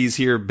oddities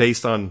here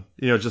based on,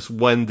 just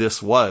when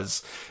this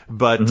was.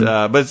 But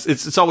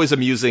it's always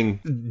amusing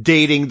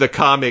dating the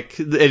comic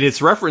and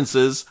its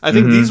references. I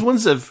think these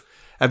ones have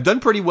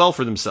done pretty well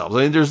for themselves.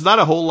 I mean, there's not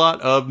a whole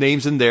lot of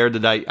names in there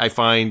that I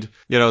find,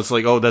 it's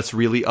like, oh, that's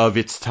really of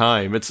its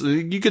time.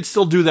 You could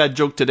still do that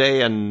joke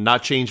today and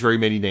not change very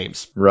many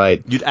names.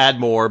 Right. You'd add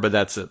more, but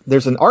that's it.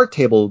 There's an art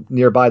table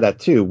nearby that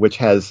too, which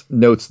has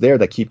notes there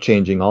that keep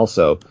changing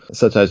also,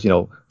 such as,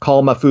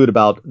 Call Mahfood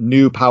about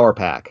new power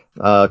pack.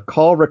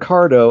 Call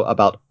Ricardo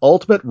about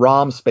Ultimate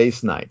ROM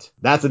Space Knight.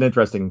 That's an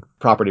interesting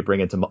property to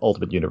bring into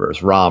Ultimate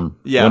Universe. ROM.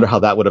 Yeah. Wonder how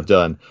that would have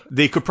done.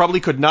 They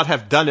could not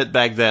have done it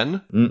back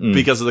then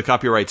because of the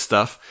copyright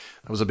stuff.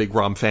 I was a big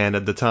ROM fan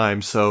at the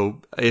time,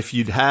 so if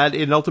you'd had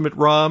an Ultimate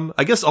ROM,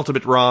 I guess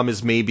Ultimate ROM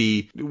is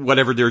maybe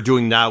whatever they're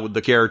doing now with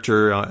the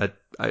character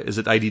is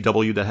it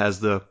IDW that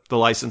has the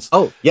license?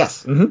 Oh,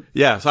 yes. Mm-hmm.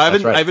 Yeah, so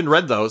I haven't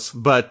read those,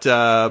 but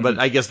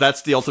I guess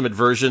that's the ultimate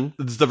version.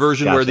 It's the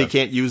version where they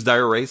can't use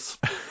Dire Wraiths.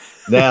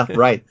 Yeah,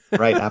 right,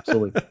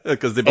 absolutely.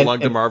 Because they belong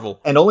to Marvel.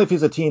 And only if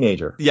he's a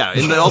teenager. Yeah,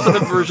 in the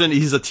ultimate version,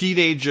 he's a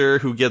teenager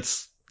who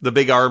gets the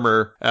big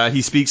armor.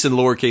 He speaks in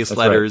lowercase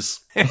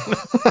letters. Right.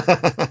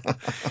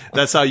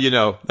 That's how you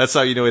know. That's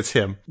how you know it's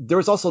him. There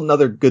was also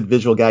another good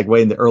visual gag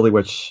way in the early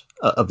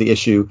of the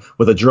issue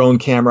with a drone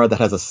camera that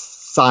has a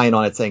sign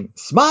on it saying,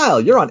 "Smile,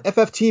 you're on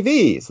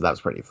FFTV." So that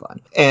was pretty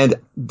fun. And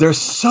there's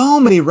so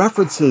many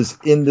references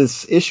in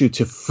this issue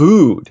to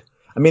food.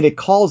 I mean, it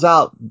calls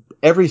out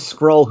every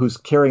Skrull who's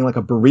carrying like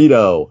a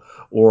burrito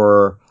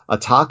or a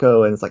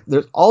taco. And it's like,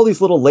 there's all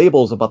these little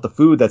labels about the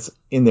food that's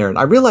in there. And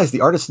I realize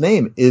the artist's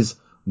name is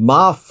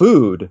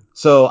Mahfood.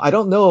 So I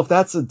don't know if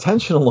that's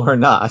intentional or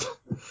not,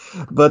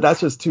 but that's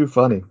just too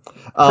funny.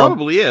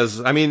 Probably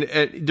is. I mean,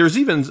 there's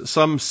even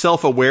some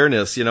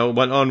self-awareness,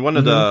 on one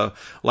of the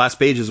last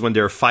pages when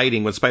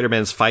when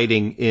Spider-Man's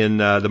fighting in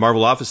the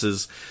Marvel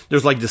offices,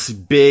 there's like this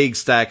big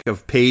stack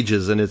of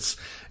pages, and it's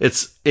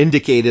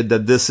indicated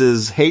that this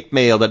is hate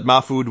mail that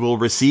Mahfood will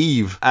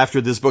receive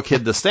after this book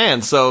hit the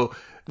stand. So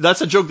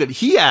that's a joke that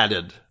he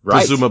added,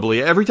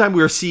 presumably. Every time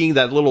we were seeing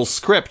that little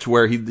script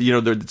where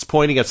it's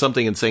pointing at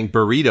something and saying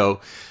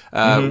burrito,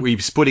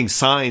 he's putting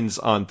signs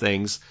on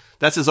things.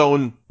 That's his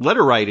own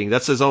letter writing.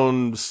 That's his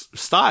own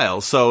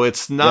style. So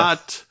it's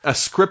not a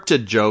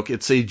scripted joke.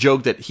 It's a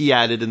joke that he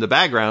added in the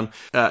background.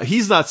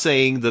 He's not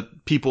saying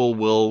that people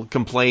will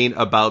complain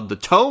about the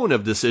tone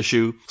of this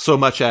issue so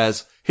much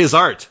as his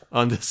art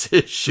on this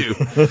issue.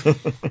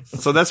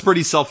 So that's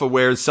pretty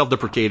self-aware,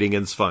 self-deprecating,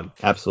 and it's fun.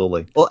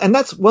 Absolutely. Well, and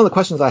that's one of the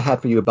questions I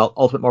had for you about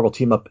Ultimate Marvel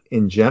Team Up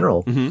in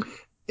general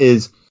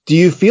is, do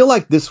you feel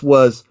like this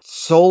was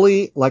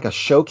solely like a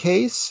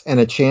showcase and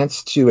a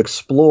chance to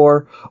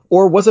explore,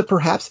 or was it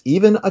perhaps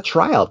even a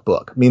tryout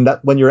book? I mean,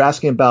 that when you're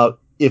asking about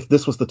if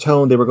this was the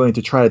tone they were going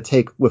to try to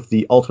take with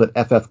the Ultimate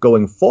FF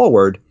going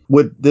forward,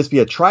 would this be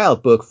a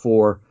tryout book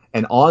for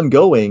an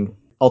ongoing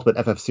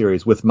Ultimate FF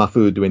series with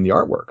Mahfood doing the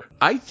artwork?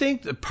 I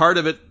think that part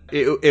of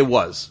it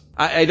was.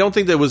 I don't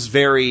think that was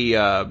very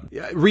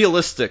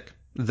realistic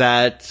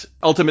that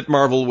Ultimate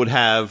Marvel would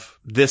have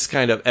this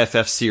kind of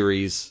FF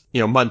series,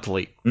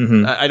 monthly.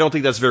 I don't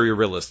think that's very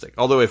realistic.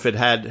 Although if it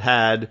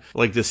had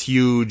like this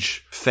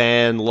huge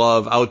fan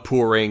love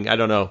outpouring, I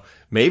don't know,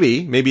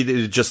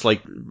 maybe just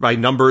like by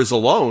numbers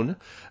alone.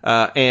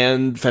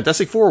 And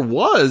Fantastic Four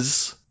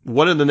was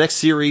one of the next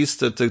series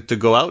to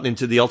go out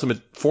into the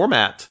Ultimate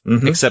format,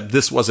 except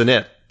this wasn't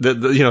it.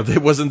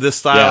 It wasn't this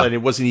style, and it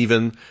wasn't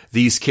even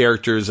these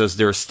characters as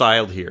they're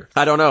styled here.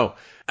 I don't know.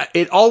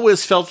 It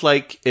always felt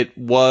like it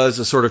was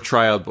a sort of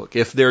tryout book.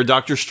 If their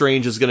Doctor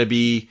Strange is going to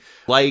be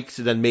liked,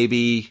 then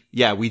maybe,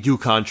 we do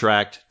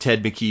contract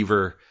Ted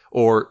McKeever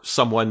or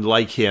someone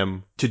like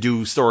him to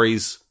do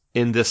stories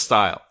in this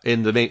style,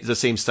 in the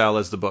same style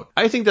as the book.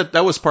 I think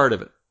that was part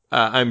of it,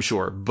 I'm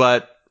sure.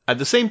 But at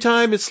the same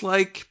time, it's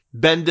like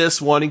Bendis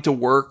wanting to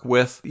work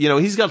with,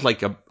 he's got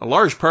like a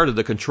large part of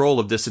the control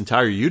of this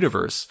entire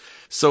universe.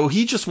 So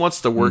he just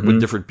wants to work with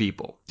different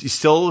people. He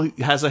still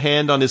has a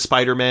hand on his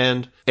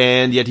Spider-Man,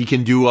 and yet he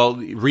can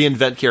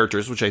reinvent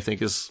characters, which I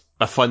think is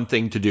a fun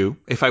thing to do.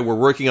 If I were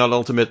working on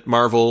Ultimate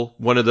Marvel,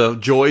 one of the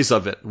joys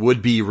of it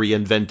would be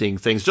reinventing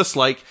things, just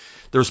like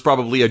there's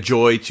probably a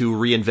joy to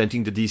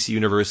reinventing the DC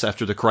Universe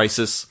after the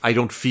Crisis. I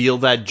don't feel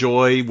that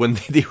joy when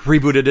they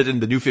rebooted it in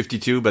the New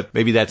 52, but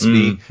maybe that's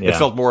me. Yeah. It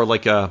felt more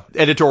like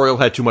editorial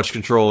had too much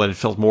control, and it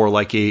felt more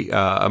like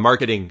a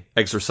marketing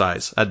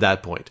exercise at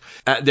that point.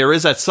 There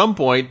is at some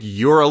point,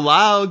 you're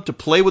allowed to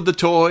play with the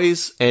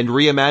toys and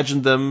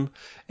reimagine them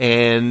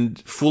and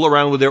fool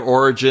around with their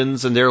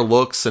origins and their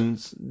looks,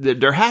 and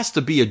there has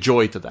to be a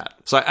joy to that.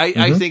 So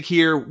I think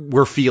here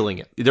we're feeling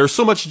it. There's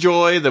so much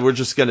joy that we're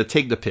just going to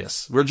take the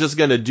piss. We're just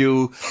going to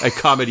do a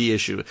comedy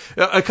issue.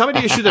 A comedy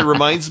issue that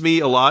reminds me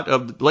a lot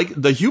of, like,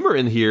 the humor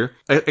in here,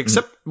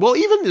 except,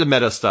 even the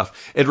meta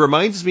stuff. It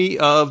reminds me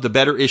of the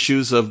better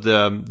issues of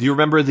do you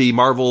remember the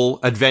Marvel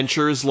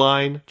Adventures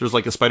line? There's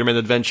like a Spider-Man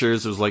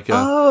Adventures, there's like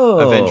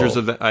Avengers,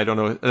 I don't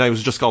know, and it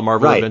was just called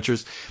Marvel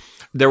Adventures.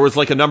 There was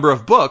like a number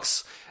of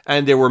books,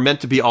 and they were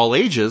meant to be all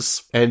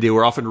ages, and they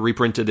were often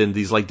reprinted in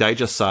these like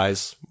digest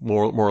size,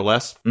 more or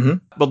less.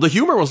 But the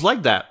humor was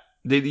like that.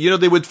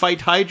 They would fight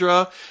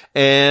Hydra,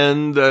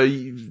 and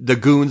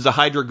the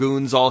Hydra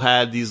goons all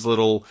had these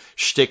little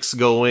shticks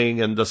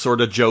going, and the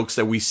sort of jokes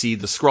that we see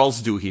the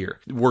Skrulls do here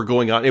were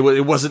going on.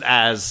 It wasn't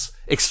as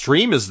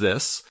extreme as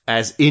this,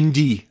 as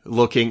indie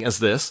looking as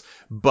this,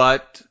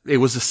 but it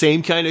was the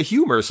same kind of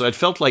humor. So it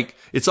felt like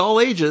it's all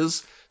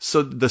ages.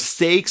 So the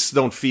stakes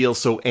don't feel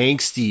so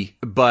angsty,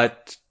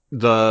 but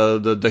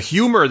the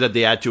humor that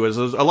they add to it,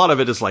 a lot of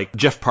it is like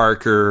Jeff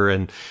Parker,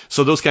 and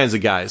so those kinds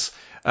of guys.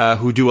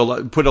 Who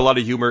put a lot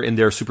of humor in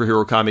their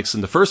superhero comics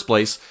in the first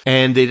place,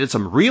 and they did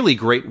some really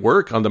great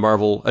work on the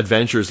Marvel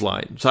Adventures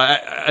line. So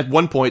at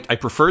one point, I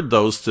preferred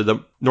those to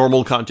the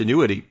normal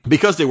continuity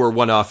because they were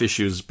one-off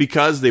issues,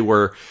 because they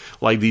were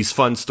like these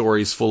fun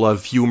stories full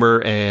of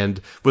humor and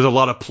with a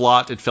lot of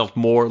plot. It felt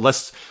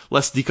less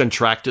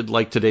decontracted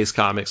like today's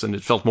comics, and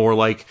it felt more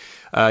like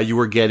you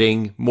were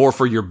getting more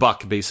for your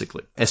buck,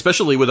 basically.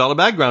 Especially with all the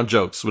background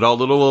jokes, with all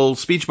the little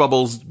speech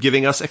bubbles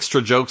giving us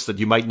extra jokes that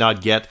you might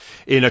not get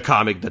in a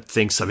comic that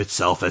thinks of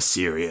itself as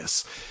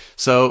serious.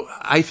 So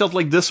I felt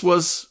like this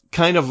was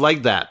kind of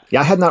like that.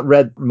 Yeah, I had not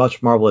read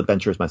much Marvel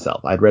Adventures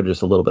myself. I'd read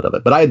just a little bit of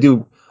it, but I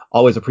do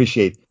always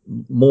appreciate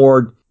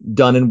more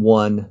done in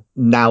one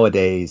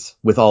nowadays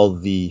with all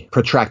the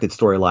protracted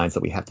storylines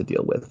that we have to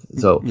deal with.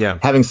 So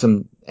having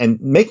some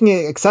and making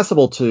it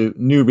accessible to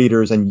new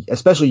readers and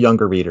especially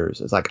younger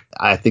readers is like,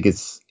 I think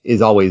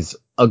is always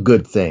a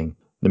good thing,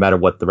 no matter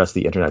what the rest of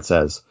the internet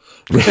says.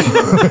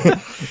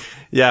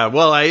 Yeah,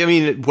 well, I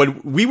mean,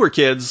 when we were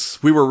kids,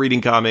 we were reading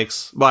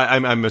comics. Well,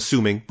 I'm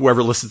assuming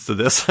whoever listens to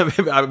this.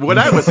 When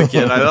I was a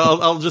kid,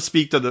 I'll just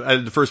speak to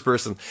the first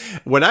person.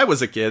 When I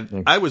was a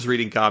kid, I was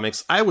reading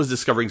comics. I was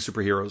discovering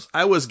superheroes.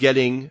 I was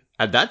getting,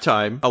 at that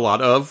time, a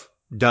lot of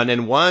done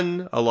in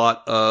one, a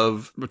lot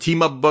of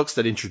team-up books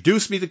that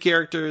introduced me to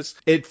characters.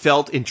 It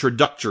felt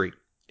introductory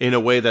in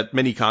a way that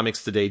many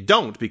comics today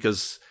don't,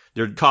 because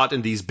they're caught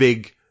in these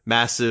big,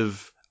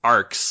 massive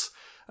arcs.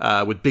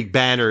 With big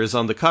banners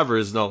on the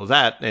covers and all of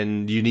that,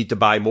 and you need to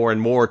buy more and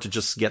more to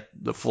just get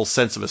the full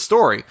sense of a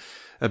story.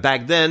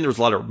 Back then, there was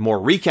a lot of more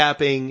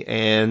recapping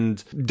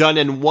and done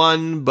in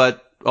one,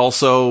 but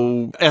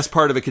also as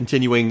part of a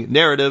continuing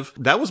narrative.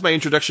 That was my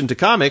introduction to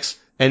comics,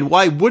 and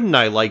why wouldn't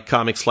I like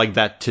comics like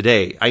that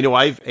today? I know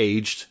I've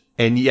aged,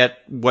 and yet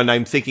when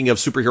I'm thinking of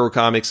superhero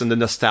comics and the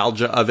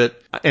nostalgia of it,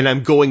 and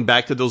I'm going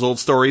back to those old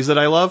stories that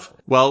I love,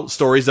 well,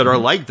 stories that are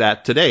like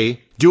that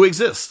today do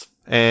exist.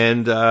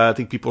 And I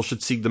think people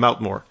should seek them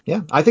out more.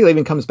 Yeah, I think it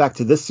even comes back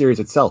to this series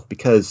itself,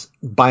 because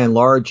by and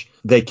large,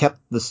 they kept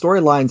the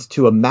storylines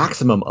to a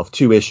maximum of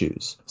 2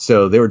 issues.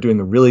 So they were doing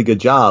a really good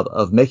job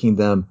of making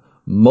them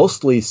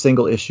mostly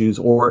single issues,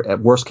 or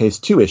at worst case,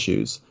 2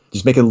 issues.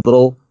 Just make it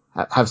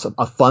have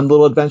a fun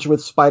little adventure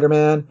with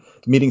Spider-Man,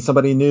 meeting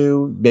somebody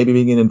new, maybe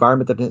being in an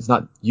environment that it's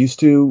not used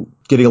to,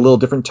 getting a little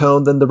different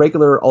tone than the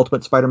regular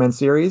Ultimate Spider-Man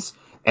series,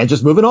 and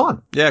just moving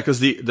on. Yeah, because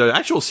the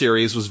actual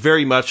series was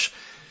very much...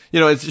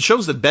 it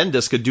shows that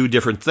Bendis could do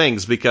different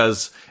things,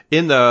 because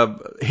in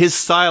his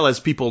style as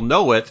people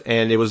know it,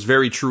 and it was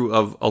very true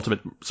of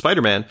Ultimate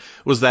Spider-Man,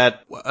 was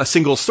that a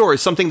single story,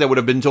 something that would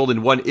have been told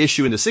in 1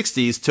 issue in the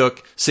 60s,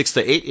 took 6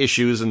 to 8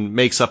 issues and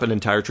makes up an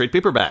entire trade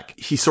paperback.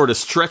 He sort of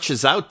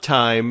stretches out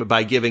time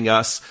by giving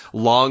us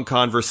long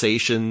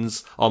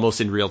conversations almost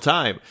in real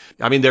time.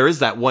 I mean, there is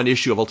that 1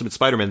 issue of Ultimate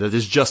Spider-Man that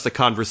is just a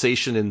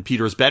conversation in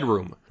Peter's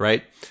bedroom,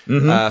 right?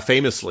 Mm-hmm.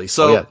 Famously.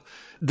 So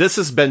this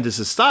is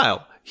Bendis'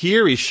 style.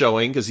 Here he's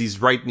showing, because he's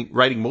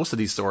writing most of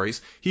these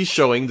stories, he's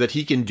showing that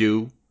he can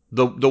do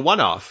the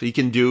one-off. He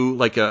can do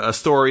like a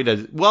story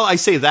that, well, I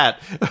say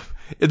that.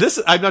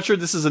 I'm not sure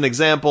this is an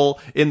example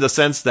in the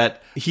sense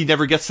that he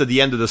never gets to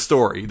the end of the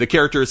story. The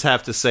characters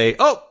have to say,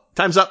 oh,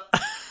 time's up.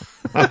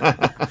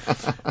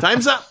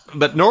 Time's up.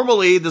 But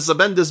normally, this is a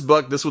Bendis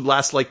book. This would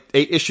last like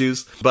 8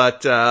 issues.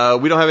 But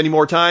we don't have any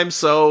more time,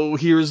 so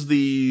here's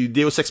the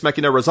Deus Ex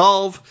Machina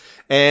resolve,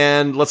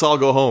 and let's all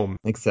go home.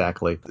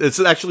 Exactly. It's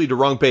actually the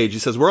wrong page. He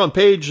says, we're on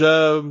page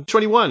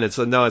 21.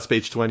 No, it's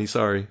page 20.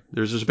 Sorry.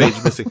 There's just a page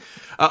missing.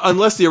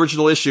 Unless the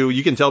original issue,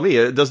 you can tell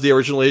me, does the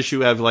original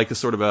issue have like a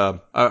sort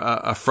of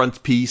a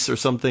front piece or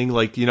something?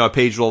 Like, a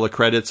page with all the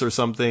credits or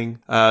something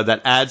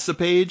that adds the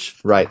page?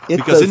 Right.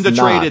 Because in the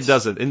trade, it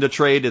doesn't. In the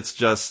trade, it's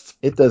just...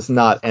 It does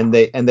not. And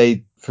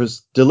they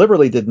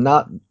deliberately did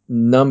not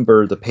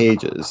number the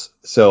pages.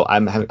 So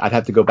I'd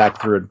have to go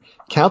back through and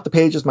count the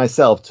pages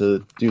myself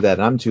to do that.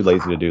 And I'm too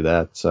lazy to do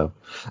that. So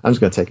I'm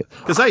just going to take it.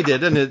 Because I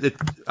did. And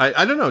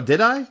I don't know. Did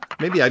I?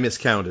 Maybe I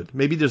miscounted.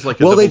 Maybe there's like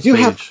a double page.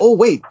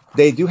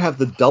 They do have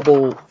the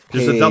double page.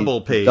 There's a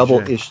double page.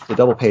 The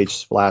double page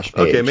splash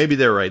page. Okay, maybe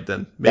they're right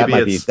then.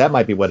 Maybe that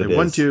might be what it is.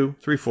 1, 2,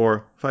 3,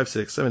 4, 5,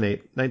 6, 7,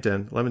 8, 9,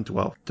 10, 11,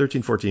 12,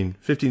 13, 14,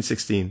 15,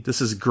 16.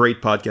 This is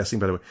great podcasting,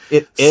 by the way.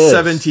 It is.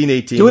 17,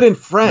 18. Do it in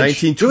French.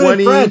 19, Do 20. it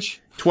in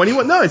French.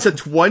 21. No, it's a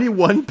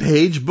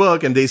 21-page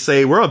book, and they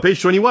say we're on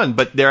page 21,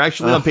 but they're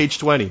actually on page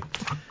 20.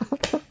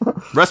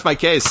 Rest my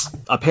case.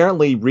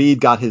 Apparently,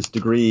 Reed got his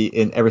degree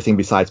in everything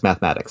besides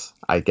mathematics,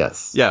 I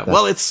guess. Yeah,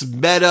 well, it's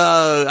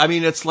meta. I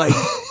mean, it's like,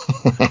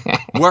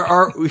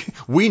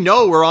 we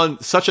know we're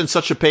on such and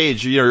such a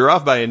page. You're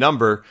off by a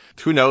number.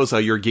 Who knows how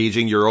you're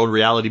gauging your own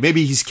reality?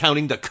 Maybe he's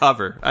counting the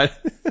cover.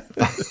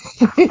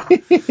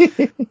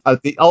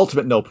 The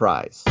ultimate no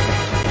prize.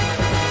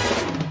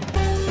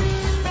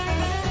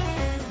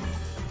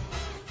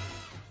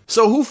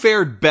 So who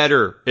fared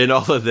better in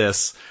all of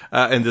this,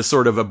 in this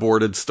sort of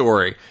aborted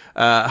story?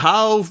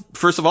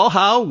 First of all,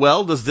 how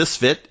well does this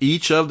fit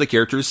each of the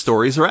characters'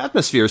 stories or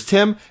atmospheres?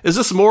 Tim, is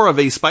this more of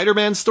a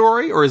Spider-Man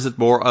story, or is it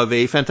more of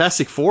a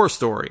Fantastic Four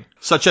story?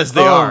 Such as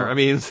they are. I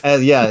mean,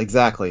 yeah,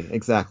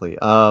 exactly.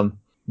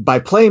 By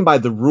playing by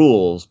the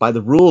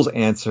rules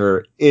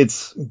answer,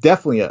 it's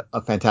definitely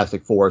a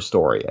Fantastic Four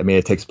story. I mean,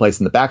 it takes place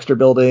in the Baxter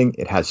Building.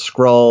 It has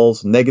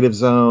Skrulls, Negative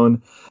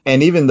Zone,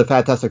 and even the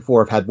Fantastic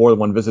Four have had more than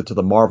one visit to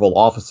the Marvel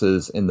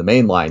offices in the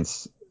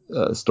mainline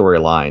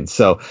storyline.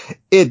 So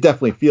it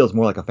definitely feels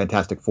more like a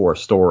Fantastic Four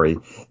story.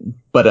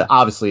 But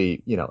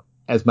obviously,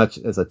 as much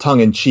as a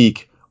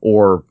tongue-in-cheek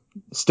or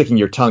sticking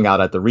your tongue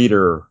out at the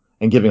reader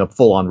and giving a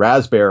full-on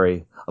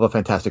raspberry of a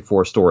Fantastic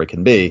Four story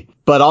can be.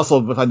 But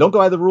also, if I don't go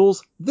by the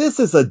rules, this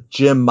is a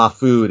Jim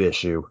Mahfood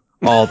issue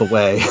all the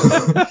way.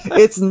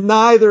 It's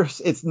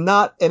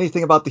not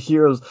anything about the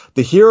heroes.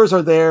 The heroes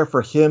are there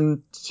for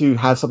him to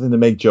have something to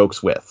make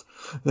jokes with.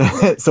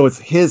 So it's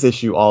his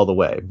issue all the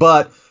way.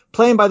 But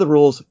playing by the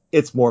rules,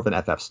 it's more of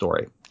an FF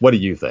story. What do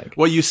you think?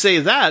 Well, you say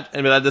that,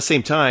 and at the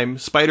same time,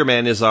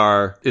 Spider-Man is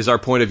our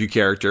point of view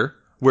character.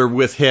 We're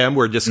with him.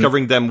 We're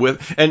discovering them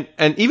with, and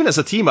even as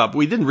a team up,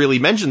 we didn't really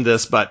mention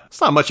this, but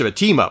it's not much of a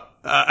team up.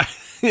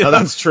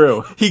 That's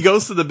true. He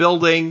goes to the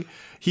building.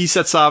 He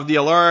sets off the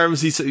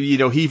alarms. He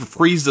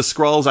frees the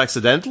Skrulls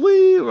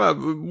accidentally.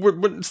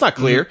 It's not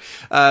clear.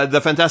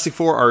 The Fantastic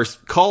Four are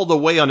called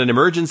away on an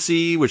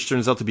emergency, which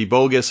turns out to be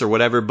bogus or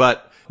whatever,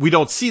 but we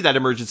don't see that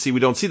emergency. We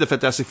don't see the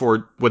Fantastic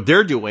Four, what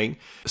they're doing.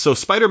 So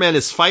Spider-Man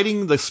is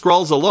fighting the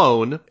Skrulls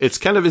alone. It's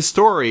kind of his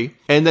story.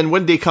 And then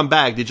when they come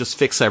back, they just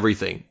fix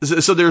everything.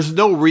 So there's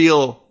no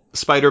real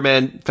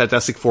Spider-Man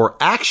Fantastic Four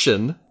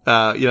action,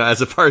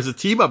 as far as the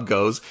team up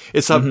goes.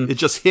 It's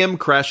just him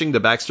crashing the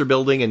Baxter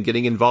Building and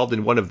getting involved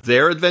in one of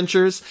their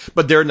adventures,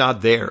 but they're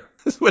not there.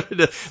 So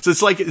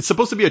it's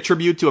supposed to be a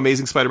tribute to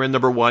Amazing Spider-Man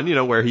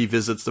 #1, where he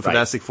visits the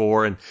Fantastic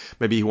Four and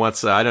maybe he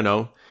wants,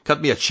 cut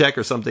me a check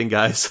or something,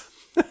 guys.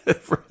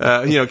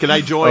 Can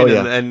I join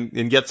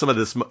and get some of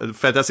this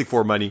Fantastic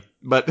Four money?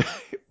 But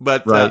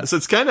right. So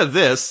it's kind of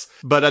this,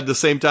 but at the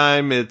same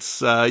time, it's,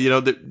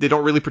 they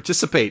don't really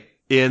participate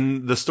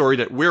in the story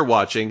that we're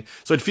watching.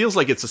 So it feels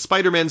like it's a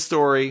Spider-Man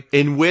story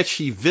in which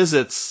he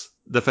visits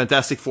the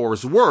Fantastic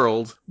Four's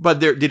world, but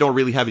they don't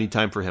really have any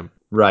time for him.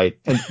 Right.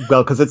 And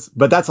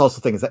but that's also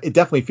the thing, is that it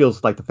definitely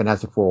feels like the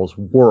Fantastic Four's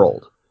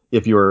world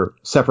if you're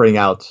separating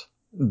out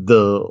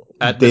the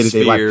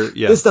day-to-day life.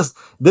 Yeah.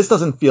 This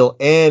doesn't feel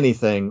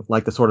anything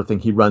like the sort of thing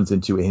he runs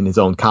into in his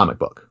own comic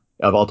book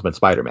of Ultimate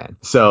Spider-Man.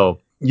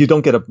 So you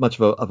don't get much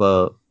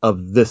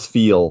of this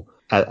feel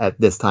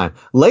at this time.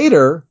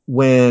 Later,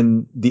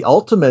 when the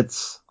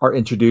Ultimates are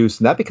introduced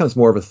and that becomes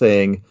more of a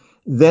thing,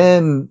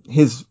 then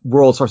his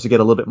world starts to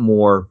get a little bit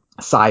more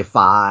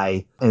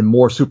sci-fi and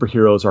more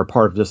superheroes are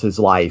part of just his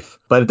life.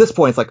 But at this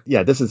point, it's like,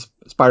 this is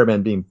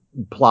Spider-Man being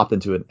plopped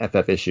into an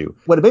FF issue.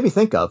 What it made me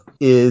think of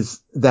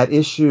is that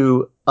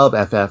issue of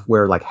FF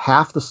where like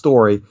half the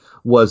story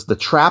was the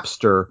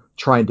Trapster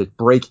trying to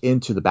break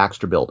into the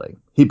Baxter Building.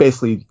 He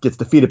basically gets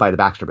defeated by the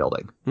Baxter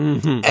Building.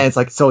 Mm-hmm. And it's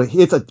like, so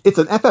it's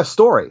an FF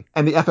story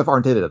and the FF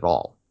aren't in it at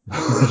all.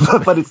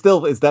 But it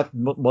still is that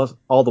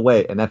all the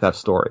way an FF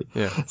story.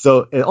 Yeah.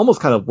 So it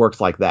almost kind of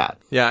works like that.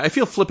 Yeah, I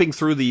feel flipping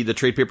through the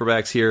trade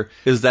paperbacks here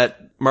is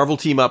that Marvel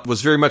Team Up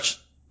was very much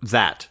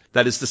that.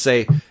 That is to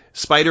say,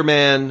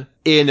 Spider-Man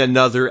in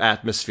another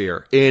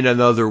atmosphere, in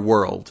another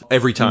world,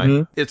 every time.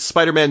 Mm-hmm. It's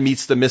Spider-Man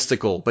meets the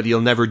mystical, but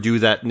he'll never do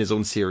that in his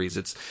own series.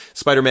 It's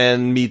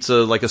Spider-Man meets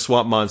a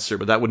swamp monster,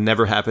 but that would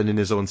never happen in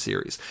his own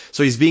series.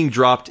 So he's being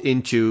dropped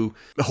into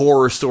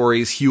horror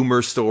stories,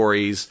 humor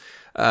stories,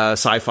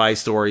 sci-fi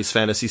stories,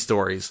 fantasy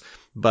stories,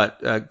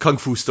 but kung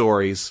fu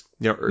stories,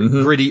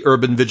 gritty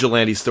urban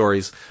vigilante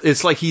stories.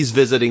 It's like he's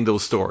visiting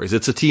those stories.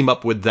 It's a team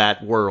up with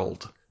that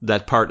world,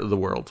 that part of the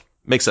world.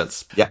 Makes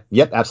sense. Yeah.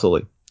 Yep.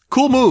 Absolutely.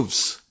 Cool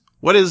moves.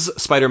 What is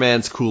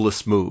Spider-Man's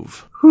coolest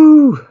move?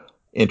 Whew.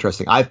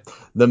 Interesting.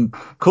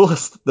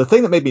 The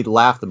thing that made me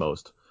laugh the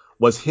most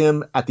was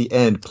him at the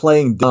end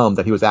playing dumb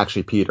that he was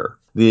actually Peter.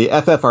 The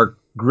FF are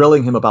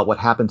grilling him about what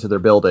happened to their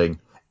building,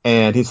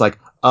 and he's like,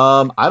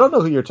 I don't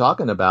know who you're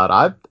talking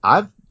about.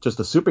 I'm just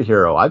a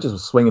superhero. I just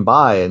was swinging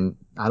by, and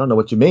I don't know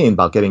what you mean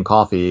about getting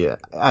coffee.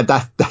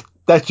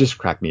 That just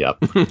cracked me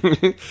up.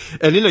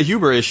 And in a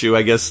humor issue,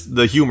 I guess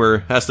the humor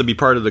has to be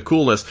part of the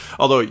coolness.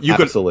 Although you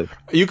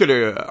could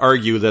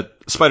argue that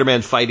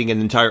Spider-Man fighting an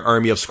entire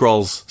army of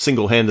Skrulls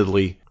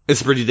single-handedly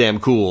is pretty damn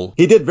cool.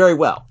 He did very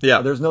well.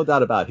 Yeah. There's no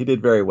doubt about it. He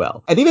did very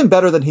well. And even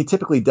better than he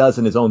typically does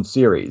in his own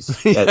series.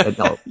 He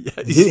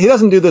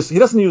doesn't do this. He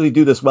doesn't usually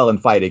do this well in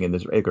fighting in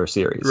this regular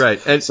series.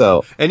 Right.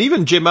 And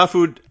even Jim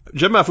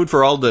Mahfood,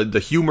 for all the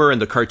humor and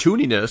the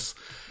cartooniness,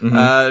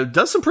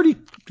 does some pretty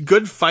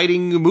good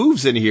fighting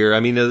moves in here. I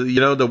mean,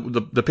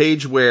 the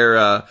page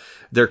where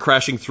they're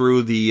crashing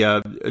through the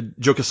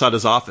Joe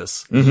Quesada's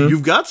office. Mm-hmm.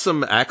 You've got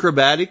some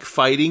acrobatic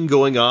fighting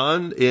going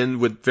on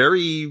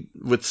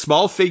with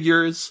small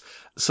figures.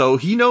 So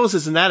he knows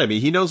his anatomy.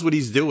 He knows what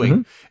he's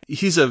doing.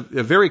 He's a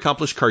very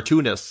accomplished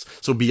cartoonist.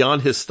 So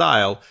beyond his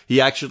style,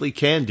 he actually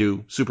can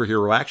do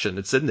superhero action.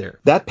 It's in there.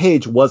 That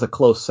page was a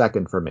close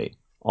second for me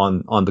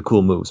on the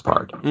cool moves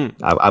part. It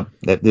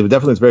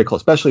definitely was very close,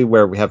 especially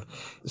where we have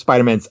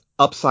Spider-Man's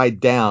upside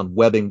down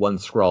webbing one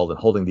Skrull and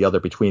holding the other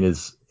between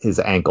his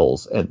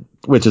ankles, and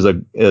which is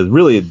a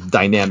really a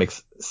dynamic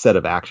set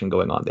of action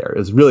going on there. It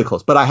was really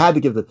close, but I had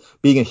to give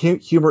being a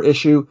humor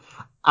issue,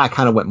 I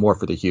kind of went more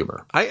for the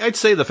humor. I'd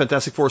say the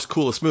Fantastic Four's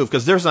coolest move,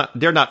 because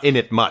they're not in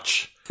it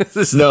much.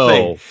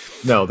 No,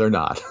 they're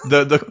not.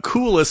 The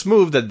coolest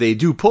move that they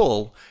do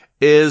pull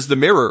is the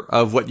mirror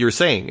of what you're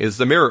saying, is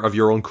the mirror of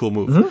your own cool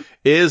move,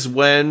 is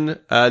when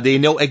they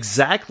know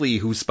exactly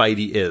who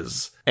Spidey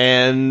is.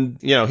 And,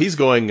 he's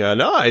going,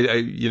 no,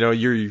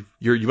 you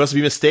must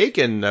be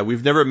mistaken.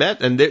 We've never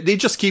met. And they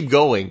just keep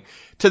going.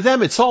 To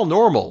them, it's all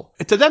normal.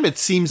 To them, it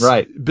seems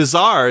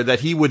bizarre that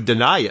he would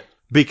deny it,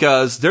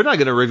 because they're not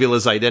going to reveal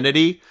his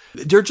identity.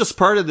 They're just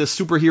part of this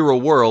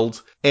superhero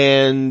world,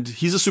 and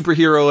he's a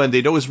superhero, and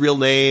they know his real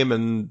name.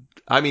 And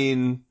I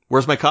mean,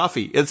 where's my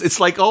coffee?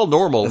 It's like all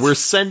normal. We're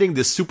sending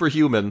this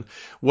superhuman,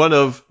 one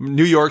of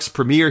New York's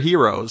premier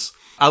heroes,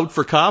 out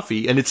for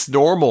coffee, and it's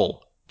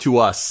normal to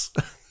us.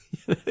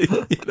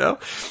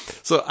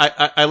 So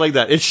I like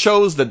that. It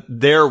shows that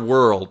their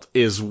world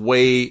is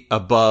way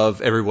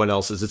above everyone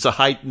else's. It's a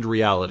heightened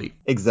reality.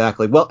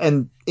 Exactly. Well,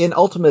 and in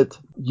Ultimate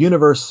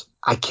Universe,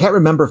 I can't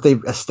remember if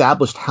they've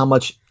established how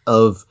much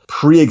of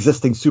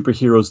pre-existing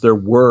superheroes there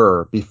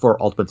were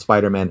before Ultimate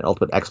Spider-Man and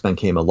Ultimate X-Men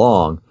came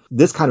along.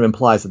 This kind of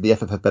implies that the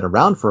FF have been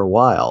around for a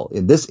while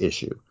in this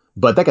issue,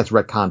 but that gets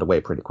retconned away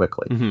pretty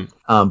quickly.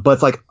 But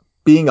it's like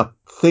being a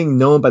thing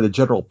known by the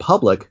general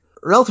public.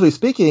 Relatively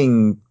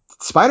speaking,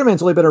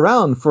 Spider-Man's only been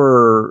around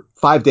for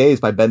 5 days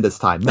by Bendis'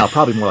 time. No,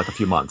 probably more like a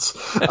few months.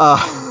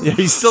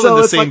 He's still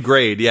in the same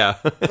grade, yeah.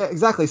 Yeah,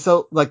 exactly.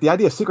 So, like, the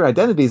idea of secret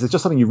identities is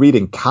just something you read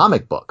in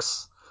comic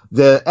books.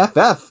 The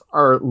FF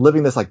are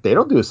living this like they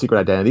don't do a secret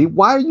identity.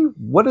 What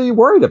are you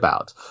worried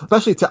about?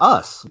 Especially to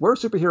us. We're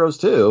superheroes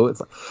too.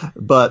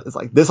 But it's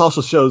like this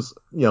also shows,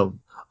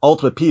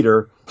 Ultimate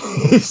Peter,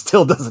 he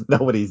still doesn't know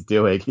what he's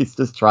doing. He's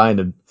just trying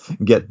to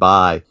get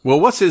by.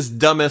 Well, what's his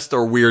dumbest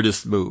or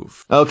weirdest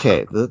move?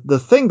 Okay, the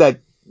thing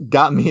that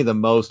got me the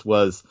most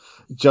was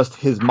just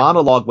his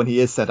monologue when he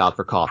is sent out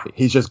for coffee.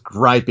 He's just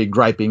griping,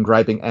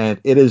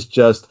 and it is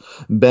just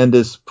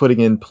Bendis putting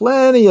in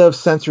plenty of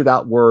censored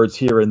out words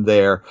here and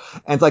there.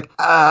 And it's like,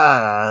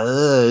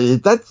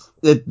 that's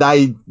it.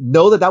 I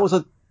know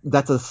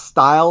that's a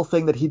style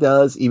thing that he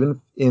does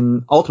even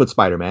in Ultimate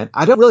Spider-Man.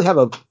 I don't really have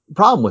a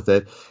problem with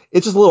it.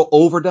 It's just a little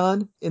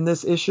overdone in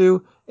this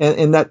issue and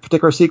in that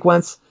particular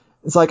sequence.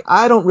 It's like,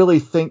 I don't really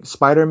think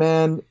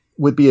Spider-Man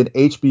would be an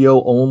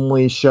HBO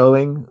only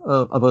showing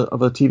of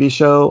a TV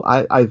show.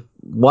 I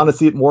want to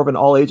see it more of an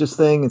all ages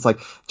thing. It's like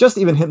just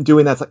even him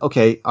doing that's like,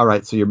 okay, all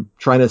right. So you're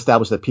trying to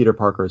establish that Peter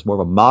Parker is more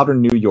of a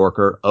modern New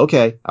Yorker.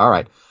 Okay. All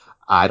right.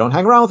 I don't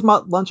hang around with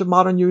a bunch of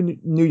modern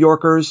New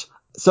Yorkers.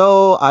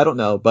 So I don't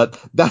know, but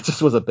that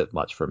just was a bit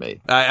much for me.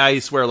 I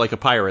swear like a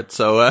pirate.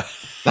 So,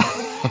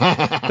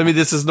 I mean,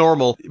 this is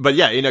normal, but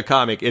yeah, in a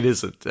comic, it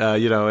isn't,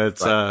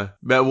 it's, right.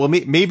 Well,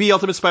 maybe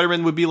Ultimate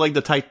Spider-Man would be like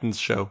the Titans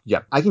show.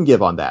 Yeah, I can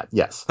give on that.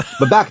 Yes.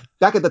 But back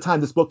at the time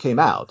this book came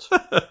out,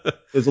 it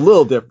was a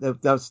little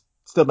different. That was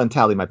still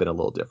mentality might have been a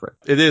little different.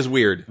 It is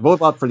weird. What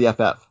about for the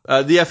FF?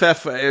 The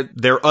FF,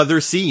 their other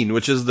scene,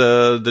 which is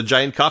the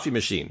giant coffee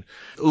machine.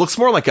 It looks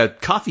more like a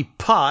coffee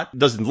pot.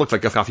 Doesn't look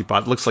like a coffee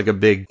pot. It looks like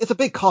it's a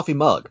big coffee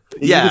mug.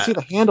 Yeah. You can see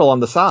the handle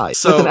on the side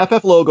with an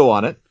FF logo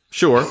on it.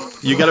 Sure.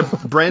 You got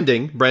a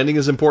branding. Branding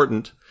is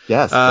important.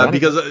 Yes.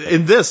 Because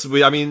in this,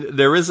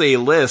 there is a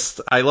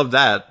list. I love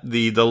that.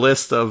 The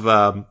list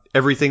of,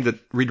 everything that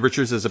Reed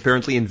Richards has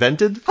apparently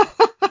invented.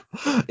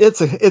 It's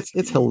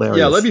hilarious.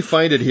 Yeah, let me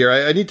find it here.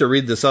 I need to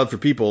read this out for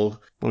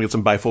people. Let me get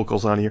some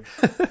bifocals on here.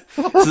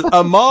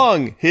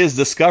 Among his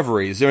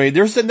discoveries,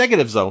 there's the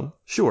negative zone,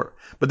 sure.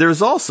 But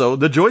there's also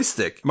the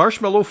joystick,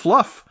 marshmallow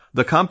fluff,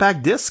 the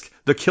compact disc,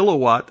 the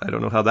kilowatt, I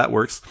don't know how that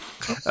works,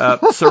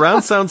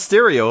 surround sound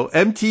stereo,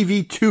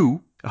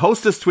 MTV2,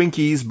 Hostess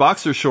Twinkies,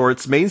 boxer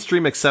shorts,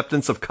 mainstream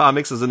acceptance of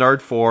comics as an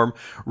art form,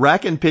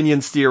 rack and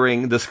pinion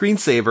steering, the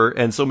screensaver,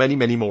 and so many,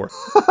 many more.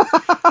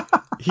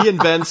 He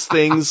invents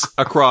things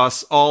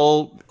across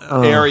all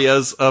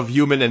areas of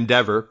human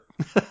endeavor.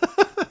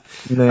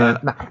 Man.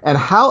 And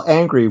how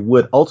angry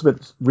would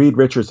Ultimate Reed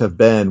Richards have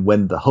been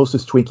when the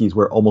Hostess Twinkies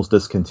were almost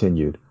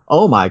discontinued?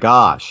 Oh my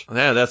gosh.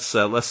 Yeah, that's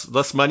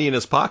less money in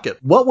his pocket.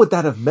 What would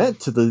that have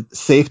meant to the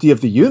safety of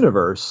the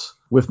universe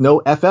with no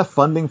FF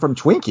funding from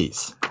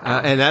Twinkies?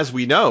 And as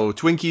we know,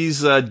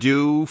 Twinkies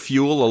do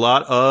fuel a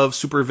lot of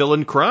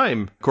supervillain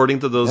crime, according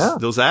to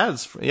those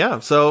ads. Yeah,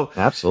 so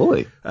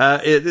absolutely,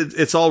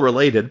 it's all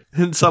related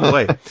in some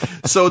way.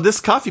 So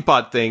this coffee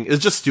pot thing is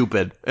just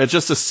stupid. It's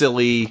just a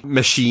silly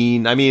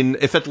machine. I mean,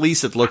 if at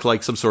least it looked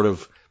like some sort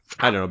of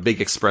I don't know, big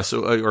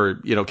espresso or,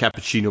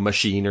 cappuccino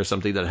machine or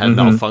something that had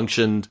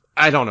malfunctioned.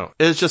 I don't know.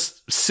 It's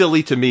just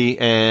silly to me.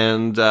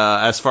 And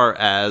as far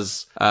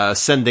as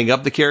sending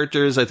up the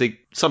characters, I think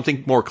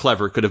something more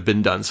clever could have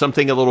been done.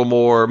 Something a little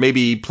more,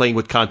 maybe playing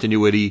with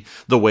continuity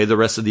the way the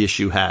rest of the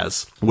issue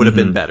has would have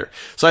been better.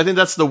 So I think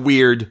that's the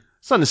weird.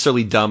 It's not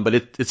necessarily dumb, but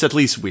it's at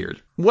least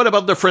weird. What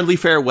about the friendly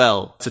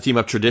farewell? It's a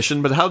team-up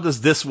tradition, but how does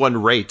this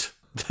one rate?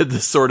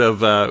 This sort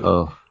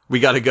of, we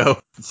gotta go.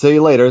 See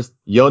you later.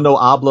 Yo no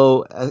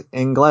hablo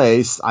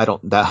inglés.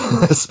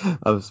 That's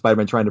of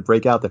Spider-Man trying to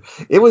break out there.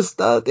 It was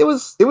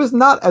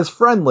not as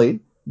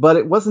friendly, but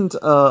it wasn't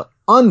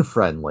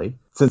unfriendly,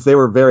 since they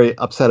were very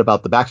upset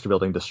about the Baxter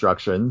Building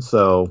destruction.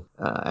 So,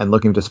 and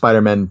looking to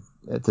Spider-Man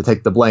to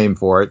take the blame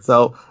for it.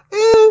 So,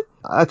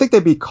 I think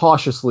they'd be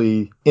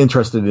cautiously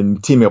interested in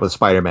teaming up with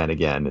Spider-Man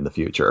again in the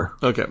future.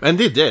 Okay, and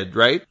they did,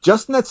 right?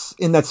 Just in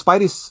that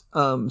Spidey's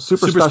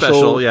super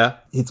special, yeah.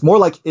 It's more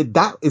like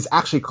that is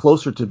actually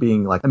closer to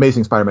being like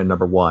Amazing Spider-Man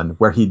 #1,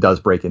 where he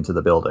does break into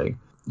the building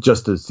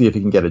just to see if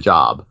he can get a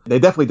job. They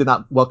definitely did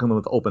not welcome him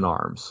with open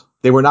arms.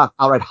 They were not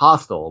outright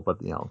hostile, but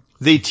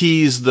they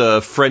teased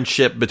the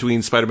friendship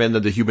between Spider-Man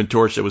and the Human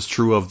Torch that was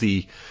true of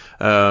the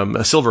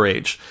Silver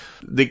Age.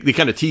 They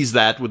kind of teased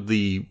that with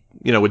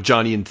with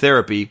Johnny in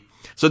therapy.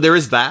 So there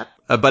is that.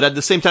 But at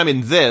the same time,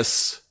 in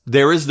this,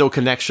 there is no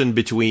connection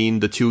between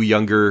the two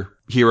younger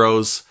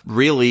heroes.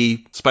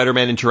 Really,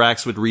 Spider-Man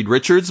interacts with Reed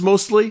Richards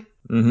mostly,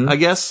 I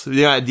guess.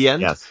 Yeah, at the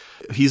end. Yes.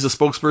 He's a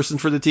spokesperson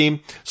for the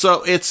team.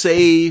 So it's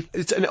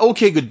an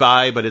okay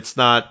goodbye, but it's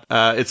not,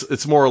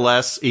 it's more or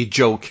less a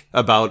joke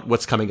about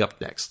what's coming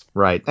up next.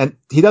 Right. And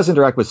he does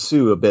interact with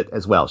Sue a bit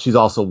as well. She's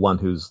also one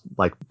who's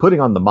like putting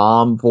on the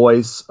mom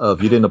voice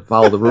of you didn't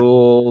follow the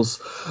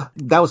rules.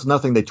 That was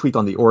nothing they tweaked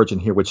on the origin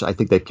here, which I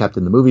think they've kept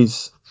in the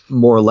movies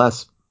more or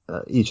less.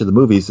 Each of the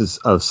movies is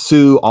of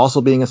Sue also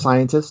being a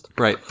scientist.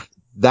 Right.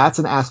 That's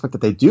an aspect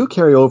that they do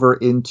carry over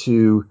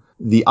into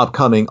the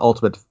upcoming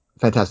Ultimate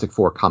Fantastic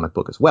Four comic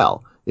book as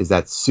well, is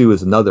that Sue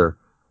is another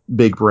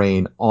big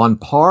brain on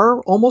par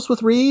almost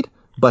with Reed,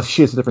 but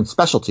she has a different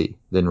specialty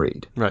than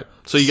Reed. Right.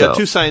 So you got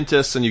two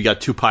scientists and you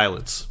got two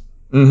pilots,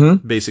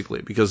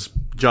 basically, because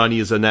Johnny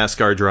is a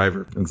NASCAR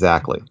driver.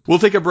 Exactly. We'll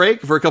take a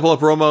break for a couple of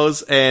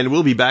promos, and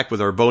we'll be back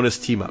with our bonus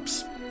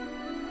team-ups.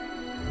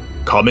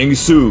 Coming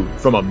soon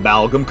from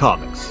Amalgam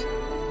Comics.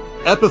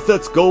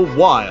 Epithets go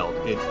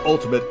wild in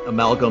Ultimate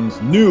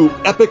Amalgam's new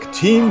epic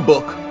team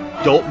book.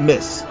 Don't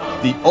miss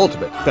the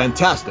Ultimate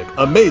Fantastic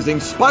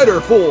Amazing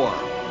Spider-Four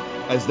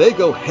as they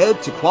go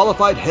head to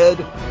qualified head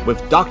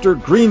with Dr.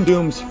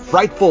 Greendoom's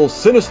frightful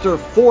sinister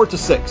 4 to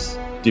 6,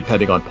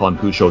 depending upon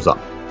who shows up.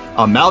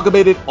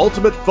 Amalgamated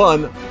Ultimate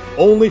Fun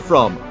only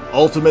from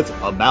Ultimate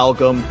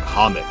Amalgam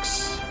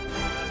Comics.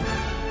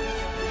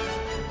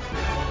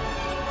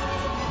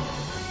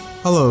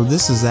 Hello,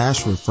 this is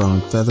Ashford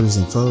from Feathers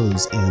and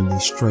Foes and the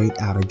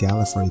Straight Outta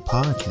Gallifrey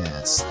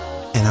podcast,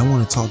 and I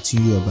want to talk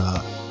to you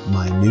about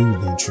my new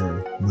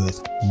venture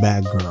with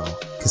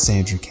Batgirl,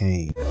 Cassandra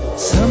Cain.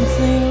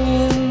 Something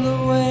in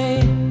the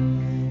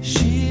way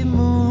she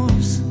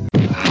moves.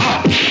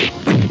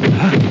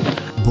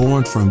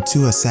 Born from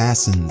two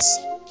assassins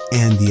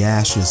and the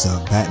ashes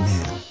of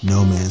Batman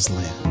No Man's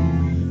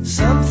Land.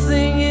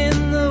 Something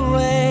in the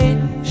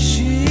way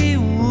she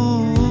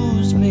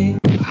woos me.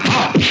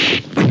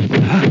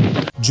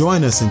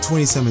 Join us in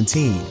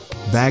 2017,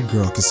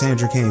 Batgirl,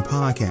 Cassandra Cain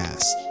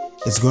podcast.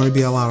 It's going to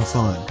be a lot of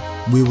fun.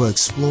 We will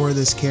explore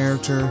this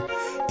character,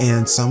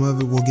 and some of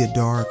it will get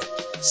dark,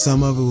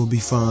 some of it will be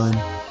fun,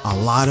 a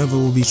lot of it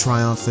will be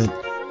triumphant,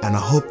 and I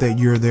hope that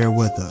you're there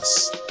with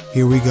us.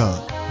 Here we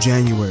go,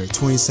 January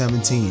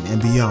 2017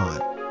 and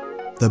beyond.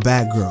 The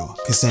Batgirl,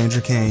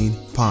 Cassandra Cain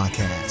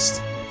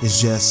podcast. It's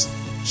just,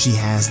 she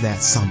has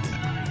that something.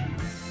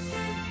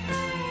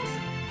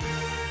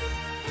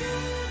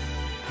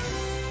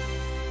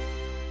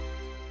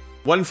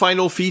 One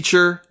final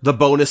feature, the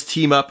bonus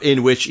team-up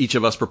in which each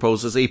of us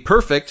proposes a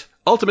perfect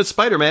Ultimate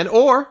Spider-Man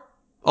or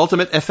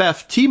Ultimate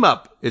FF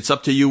team-up. It's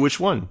up to you which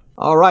one.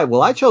 All right.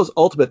 Well, I chose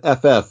Ultimate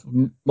FF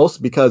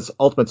mostly because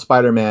Ultimate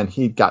Spider-Man,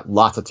 he got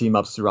lots of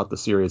team-ups throughout the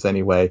series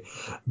anyway.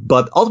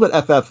 But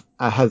Ultimate FF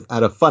has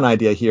had a fun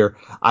idea here.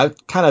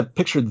 I've kind of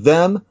pictured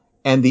them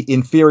and the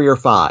Inferior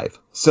Five.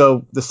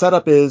 So the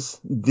setup is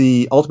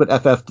the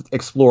Ultimate FF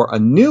explore a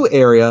new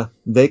area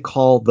they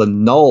call the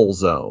Null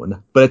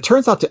Zone, but it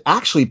turns out to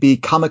actually be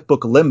comic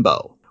book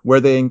limbo,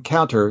 where they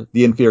encounter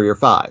the Inferior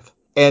Five.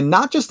 And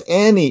not just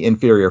any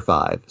Inferior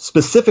Five,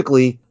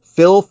 specifically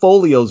Phil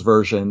Folio's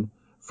version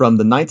from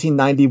the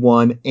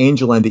 1991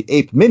 Angel and the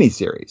Ape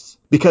miniseries,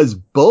 because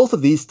both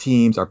of these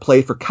teams are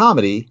played for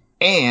comedy,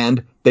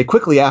 and they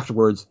quickly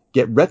afterwards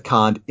get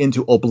retconned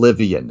into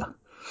oblivion.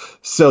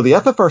 So the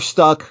FF are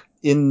stuck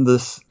in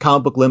this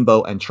comic book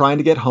limbo and trying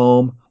to get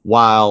home,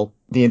 while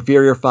the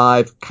Inferior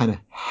Five kind of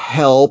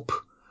help,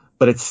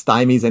 but it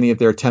stymies any of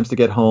their attempts to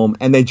get home,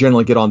 and they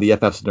generally get on the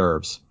FF's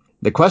nerves.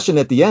 The question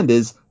at the end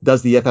is,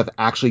 does the FF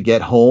actually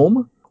get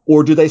home,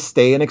 or do they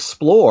stay and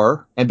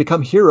explore and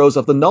become heroes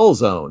of the Null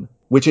Zone,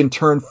 which in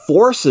turn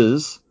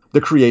forces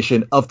the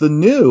creation of the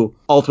new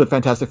Ultimate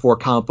Fantastic Four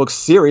comic book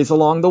series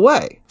along the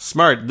way.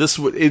 Smart.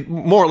 It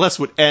more or less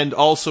would end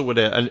also with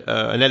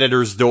an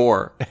editor's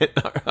door,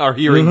 or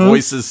hearing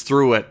voices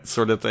through it,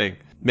 sort of thing.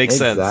 Makes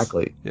sense.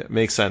 Exactly. Yeah,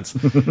 makes sense.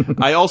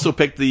 I also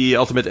picked the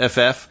Ultimate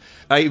FF.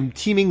 I'm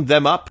teaming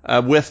them up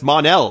with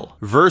Mon-El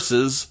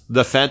versus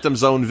the Phantom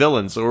Zone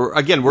villains. Or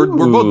again, we're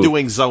both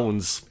doing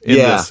zones in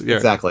this. Yeah,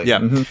 exactly.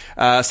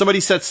 Yeah. Somebody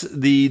sets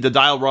the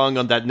dial wrong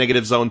on that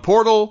negative zone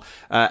portal,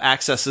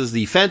 accesses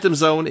the Phantom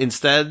Zone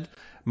instead.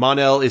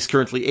 Mon-El is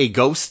currently a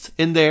ghost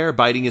in there,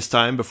 biding his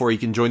time before he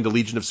can join the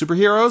Legion of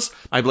Superheroes.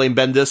 I blame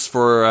Bendis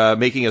for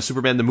making a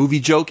Superman the movie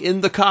joke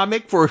in the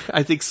comic, for,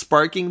 I think,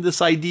 sparking this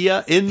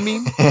idea in me.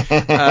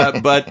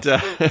 But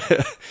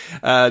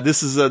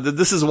this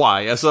is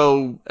why.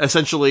 So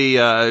essentially,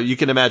 you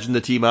can imagine the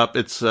team up.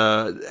 It's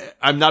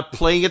I'm not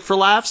playing it for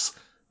laughs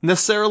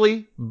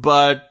necessarily,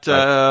 but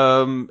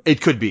it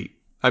could be.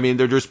 I mean,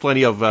 there's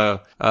plenty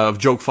of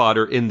joke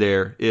fodder in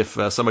there if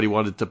somebody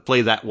wanted to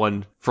play that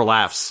one for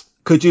laughs.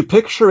 Could you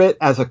picture it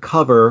as a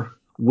cover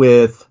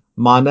with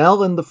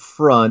Mon-El in the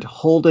front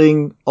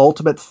holding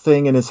Ultimate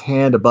Thing in his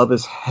hand above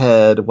his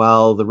head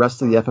while the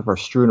rest of the FF are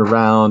strewn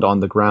around on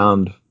the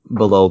ground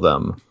below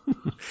them?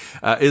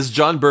 Is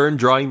John Byrne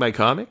drawing my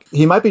comic?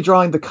 He might be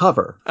drawing the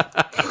cover.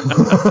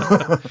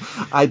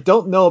 I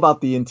don't know about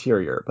the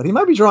interior, but he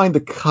might be drawing the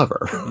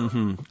cover.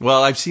 Mm-hmm.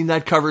 Well, I've seen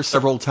that cover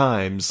several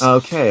times.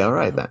 Okay, all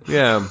right then.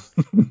 Yeah.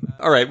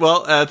 All right,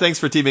 well, thanks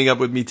for teaming up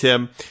with me,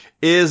 Tim.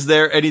 Is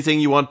there anything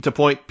you want to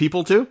point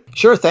people to?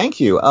 Sure, thank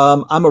you.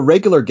 I'm a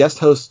regular guest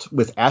host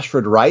with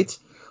Ashford Wright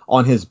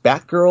on his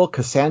Batgirl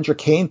Cassandra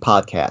Cain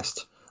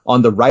podcast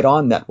on the Right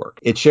On Network.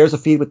 It shares a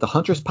feed with the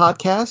Huntress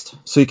podcast,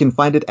 so you can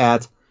find it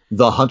at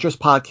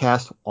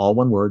thehuntress.podcast, all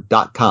one word,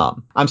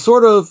 .com. I'm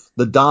sort of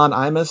the Don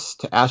Imus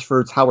to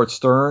Ashford's Howard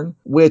Stern,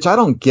 which I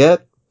don't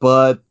get,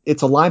 but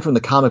it's a line from the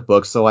comic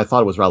book, so I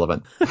thought it was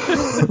relevant.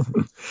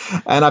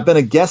 And I've been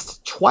a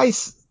guest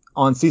twice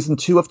on season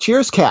 2 of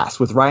Cheerscast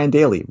with Ryan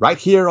Daly, right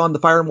here on the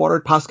Fire and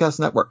Water Podcast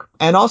Network.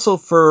 And also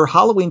for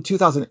Halloween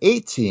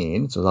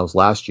 2018, so that was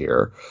last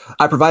year,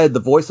 I provided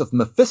the voice of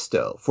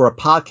Mephisto for a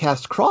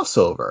podcast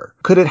crossover.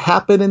 Could it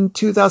happen in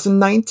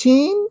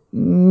 2019?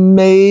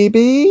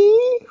 Maybe.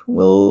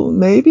 Well,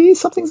 maybe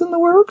something's in the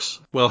works.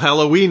 Well,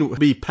 Halloween will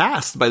be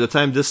past by the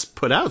time this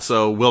put out,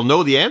 so we'll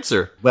know the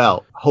answer.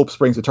 Well, hope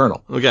springs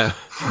eternal. Okay.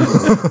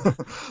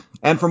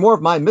 And for more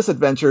of my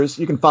misadventures,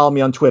 you can follow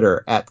me on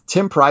Twitter at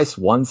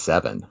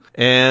TimPrice17.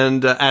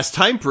 And as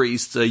Time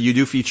Priest, you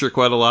do feature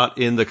quite a lot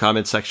in the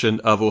comment section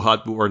of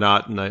Ohatmu or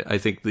Not, and I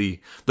think the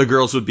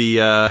girls would be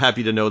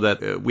happy to know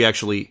that we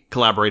actually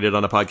collaborated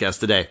on a podcast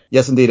today.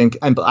 Yes, indeed,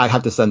 and I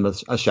have to send them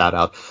a shout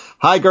out.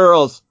 Hi,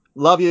 girls.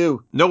 Love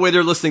you. No way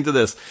they're listening to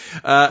this.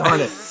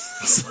 Darn it.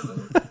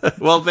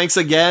 Well, thanks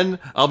again.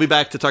 I'll be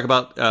back to talk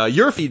about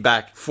your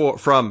feedback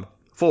from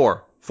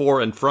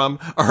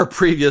our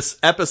previous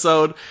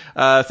episode.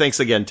 Thanks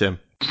again, Tim.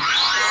 So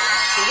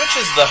which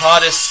is the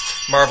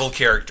hottest Marvel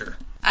character?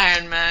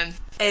 Iron Man.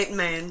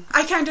 Ant-Man.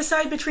 I can't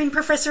decide between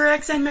Professor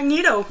X and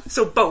Magneto,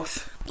 so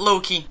both.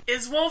 Loki.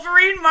 Is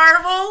Wolverine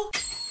Marvel?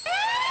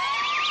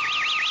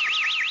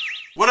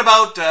 What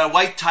about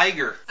White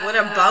Tiger? What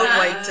about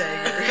White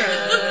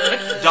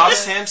Tiger? Doc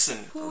Samson.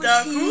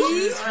 Doc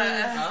who?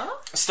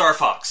 Star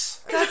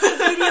Fox. That's a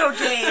video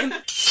game.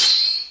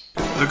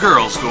 The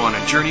girls go on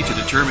a journey to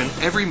determine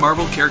every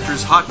Marvel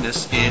character's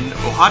hotness in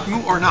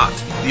Ohatmu or Not,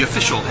 the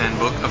official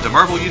handbook of the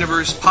Marvel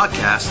Universe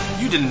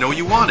podcast you didn't know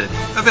you wanted.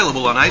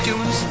 Available on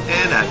iTunes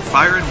and at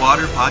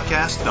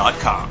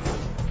fireandwaterpodcast.com.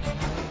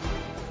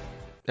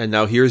 And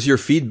now here's your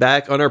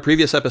feedback on our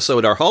previous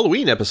episode, our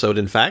Halloween episode,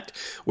 in fact,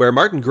 where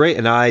Martin Gray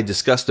and I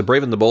discussed The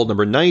Brave and the Bold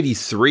number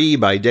 93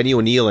 by Denny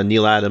O'Neil and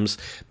Neil Adams,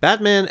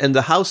 Batman and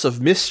the House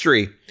of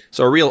Mystery.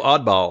 So a real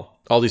oddball.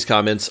 All these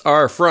comments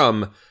are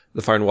from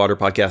the Fire and Water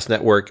Podcast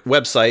Network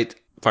website,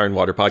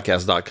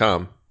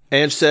 fireandwaterpodcast.com.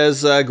 Ange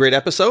says, great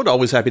episode.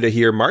 Always happy to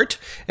hear Mart.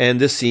 And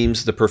this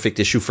seems the perfect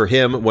issue for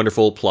him.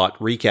 Wonderful plot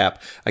recap.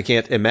 I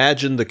can't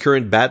imagine the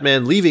current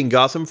Batman leaving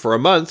Gotham for a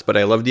month, but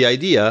I love the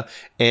idea.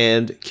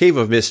 And Cave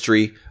of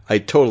Mystery, I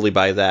totally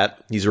buy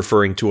that. He's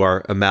referring to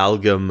our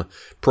amalgam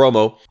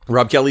promo.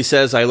 Rob Kelly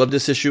says, I love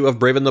this issue of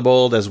Brave and the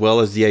Bold, as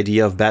well as the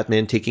idea of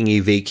Batman taking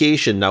a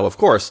vacation. Now, of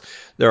course,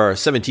 there are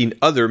 17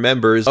 other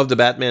members of the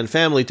Batman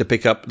family to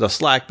pick up the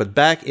slack, but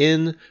back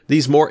in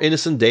these more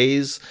innocent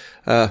days,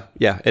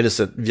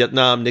 innocent.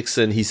 Vietnam,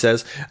 Nixon, he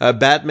says,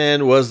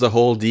 Batman was the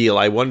whole deal.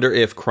 I wonder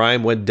if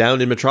crime went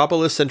down in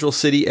Metropolis, Central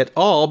City at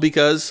all,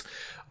 because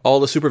all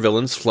the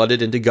supervillains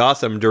flooded into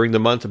Gotham during the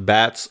month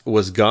Bats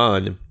was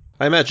gone.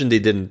 I imagine they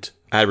didn't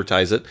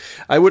advertise it.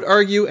 I would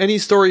argue any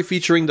story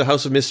featuring the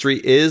House of Mystery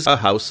is a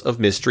House of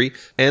Mystery,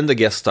 and the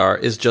guest star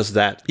is just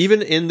that,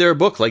 even in their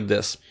book like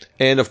this.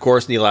 And of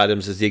course, Neil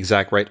Adams is the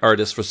exact right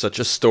artist for such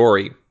a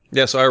story.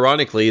 Yeah, so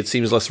ironically, it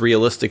seems less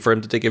realistic for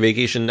him to take a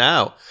vacation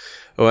now,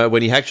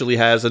 when he actually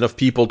has enough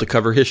people to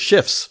cover his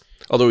shifts.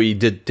 Although he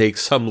did take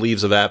some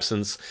leaves of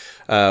absence,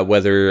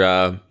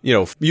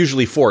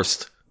 usually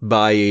forced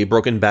by a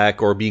broken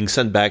back or being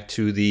sent back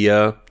to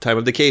the time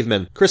of the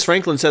cavemen. Chris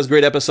Franklin says,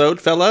 great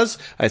episode, fellas.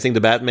 I think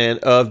the Batman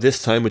of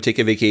this time would take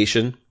a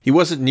vacation. He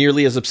wasn't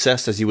nearly as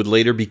obsessed as he would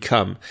later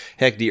become.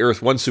 Heck, the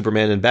Earth 1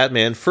 Superman and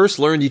Batman first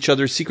learned each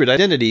other's secret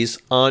identities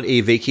on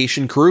a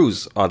vacation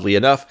cruise. Oddly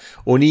enough,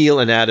 O'Neill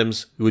and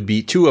Adams would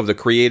be two of the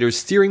creators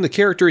steering the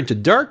character into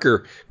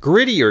darker,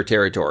 grittier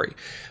territory.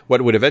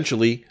 What would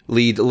eventually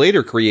lead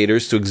later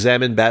creators to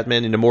examine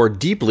Batman in a more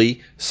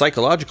deeply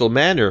psychological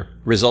manner,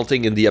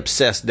 resulting in the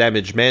obsessed,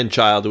 damaged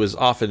man-child who is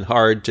often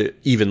hard to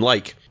even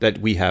like that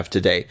we have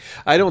today.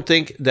 I don't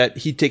think that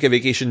he'd take a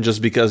vacation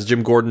just because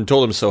Jim Gordon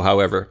told him so,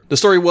 however. The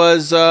story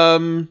was a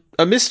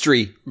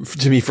mystery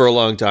to me for a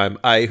long time.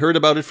 I heard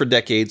about it for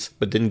decades,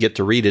 but didn't get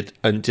to read it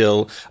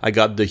until I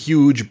got the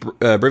huge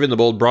Brave and the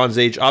Bold Bronze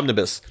Age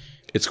omnibus.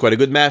 It's quite a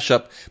good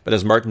mashup, but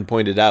as Martin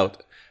pointed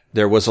out,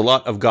 there was a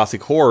lot of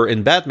gothic horror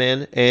in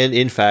Batman, and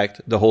in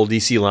fact, the whole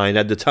DC line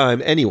at the time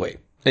anyway.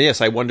 And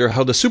yes, I wonder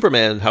how the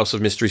Superman House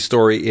of Mystery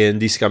story in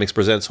DC Comics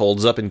Presents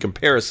holds up in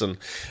comparison.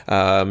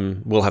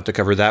 We'll have to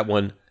cover that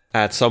one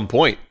at some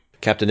point.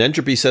 Captain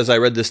Entropy says, I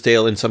read this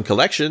tale in some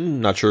collection,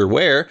 not sure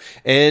where,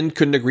 and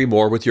couldn't agree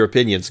more with your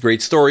opinions.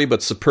 Great story,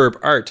 but superb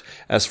art.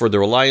 As for the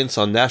reliance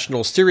on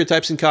national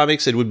stereotypes in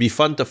comics, it would be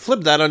fun to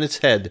flip that on its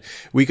head.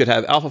 We could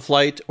have Alpha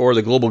Flight or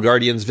the Global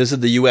Guardians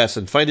visit the US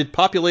and find it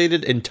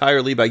populated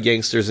entirely by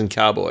gangsters and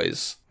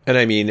cowboys. And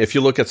I mean, if you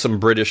look at some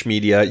British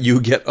media,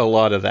 you get a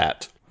lot of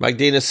that. Mike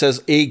Dana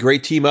says, a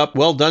great team up.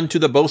 Well done to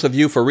the both of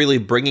you for really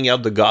bringing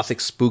out the gothic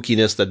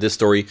spookiness that this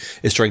story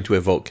is trying to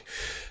evoke.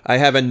 I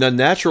have an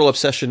unnatural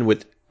obsession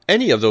with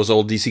any of those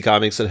old DC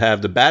comics that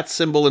have the bat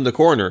symbol in the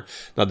corner.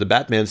 Not the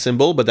Batman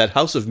symbol, but that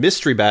House of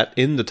Mystery bat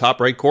in the top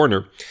right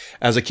corner.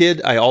 As a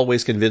kid, I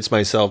always convinced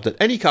myself that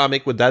any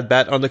comic with that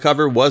bat on the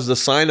cover was the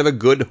sign of a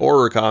good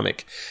horror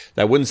comic.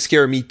 That wouldn't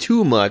scare me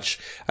too much.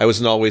 I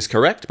wasn't always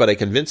correct, but I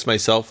convinced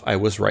myself I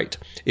was right.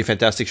 A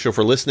fantastic show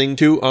for listening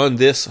to on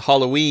this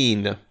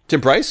Halloween. Tim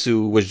Price,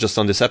 who was just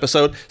on this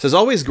episode, says,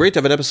 always great to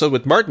have an episode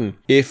with Martin.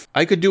 If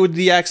I could do it with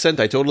the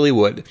accent, I totally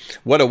would.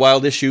 What a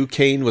wild issue.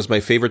 Kane was my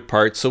favorite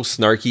part, so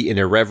snarky and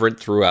irreverent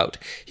throughout.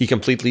 He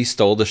completely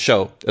stole the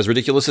show. As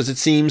ridiculous as it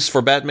seems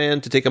for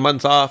Batman to take a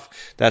month off,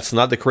 that's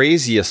not the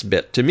craziest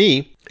bit. To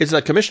me, it's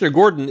that Commissioner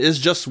Gordon is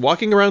just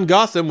walking around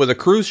Gotham with a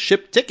cruise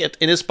ship ticket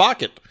in his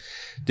pocket.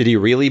 Did he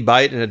really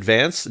buy it in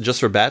advance just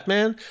for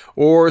Batman?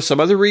 Or some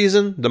other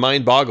reason? The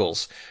mind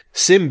boggles.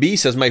 Sim B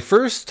says, my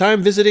first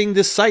time visiting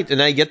this site, and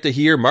I get to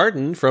hear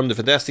Martin from the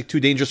Fantastic Too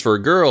Dangerous for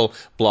a Girl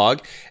blog,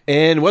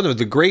 and one of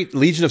the great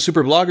Legion of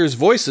Super Bloggers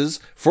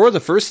voices for the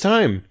first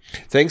time.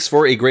 Thanks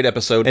for a great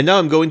episode, and now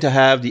I'm going to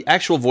have the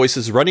actual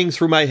voices running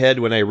through my head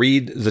when I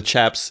read the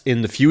chaps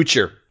in the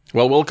future.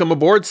 Well, welcome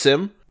aboard,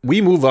 Sim. We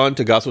move on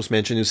to Gothos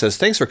Mansion, who says,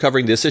 thanks for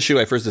covering this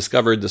issue. I first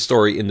discovered the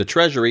story in the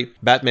Treasury,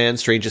 Batman's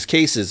Strangest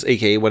Cases,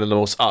 aka one of the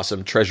most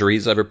awesome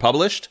treasuries ever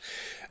published.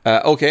 I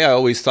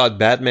always thought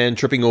Batman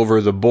tripping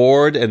over the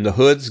board and the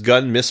Hood's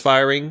gun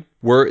misfiring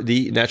were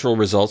the natural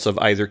results of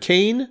either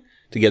Kane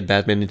to get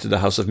Batman into the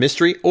House of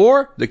Mystery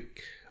or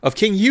of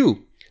King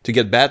Hugh to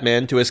get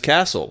Batman to his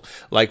castle.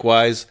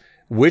 Likewise,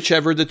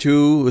 whichever the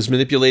two was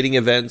manipulating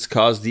events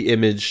caused the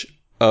image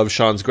of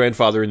Sean's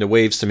grandfather in the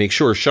waves to make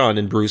sure Sean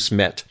and Bruce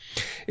met.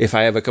 If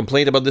I have a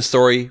complaint about this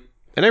story,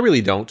 and I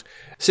really don't,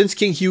 since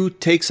King Hugh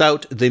takes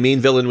out the main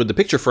villain with the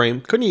picture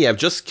frame, couldn't he have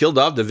just killed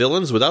off the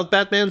villains without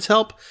Batman's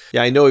help?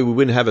 Yeah, I know we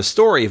wouldn't have a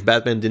story if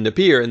Batman didn't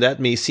appear, and that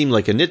may seem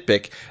like a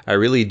nitpick. I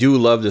really do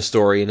love the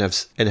story and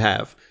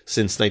have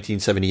since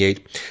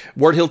 1978.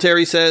 Ward Hill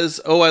Terry says,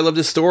 oh, I love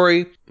this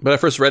story, but I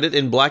first read it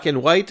in black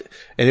and white,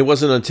 and it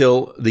wasn't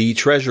until the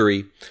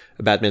Treasury,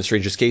 Batman's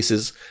Strangest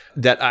Cases,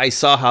 that I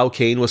saw how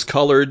Kane was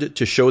colored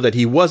to show that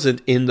he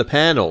wasn't in the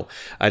panel.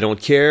 I don't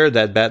care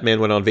that Batman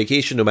went on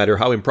vacation, no matter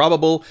how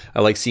improbable.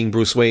 I like seeing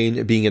Bruce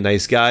Wayne being a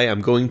nice guy.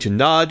 I'm going to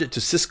nod to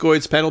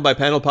Siskoid's Panel by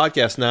Panel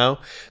podcast now.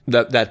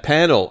 That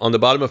panel on the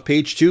bottom of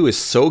page 2 is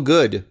so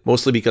good,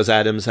 mostly because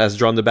Adams has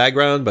drawn the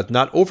background, but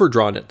not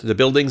overdrawn it. The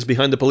buildings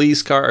behind the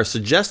police car are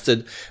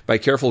suggested by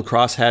careful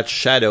crosshatch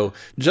shadow.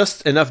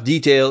 Just enough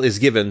detail is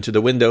given to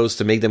the windows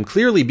to make them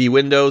clearly be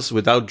windows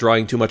without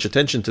drawing too much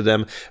attention to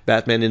them.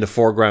 Batman in the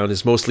foreground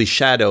is mostly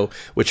shadow,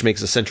 which makes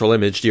the central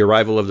image, the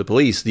arrival of the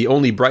police, the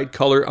only bright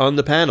color on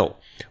the panel.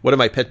 One of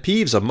my pet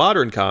peeves of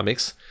modern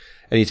comics,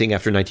 anything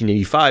after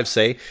 1985,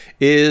 say,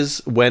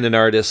 is when an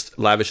artist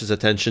lavishes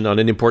attention on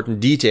an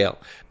important detail.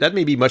 That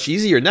may be much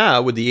easier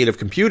now with the aid of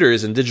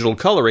computers and digital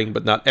coloring,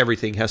 but not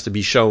everything has to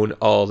be shown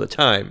all the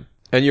time.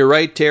 And you're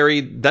right, Terry,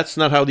 that's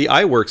not how the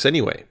eye works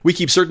anyway. We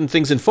keep certain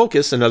things in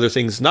focus and other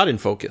things not in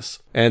focus,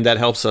 and that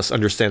helps us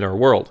understand our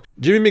world.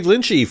 Jimmy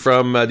McGlinchey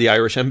from the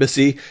Irish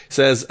Embassy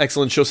says,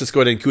 excellent show,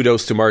 Siskoid, and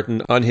kudos to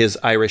Martin on his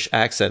Irish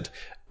accent.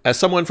 As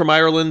someone from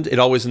Ireland, it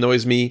always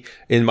annoys me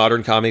in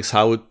modern comics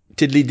how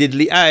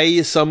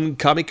tiddly-diddly-eye some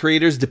comic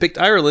creators depict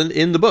Ireland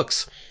in the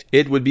books.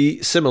 it would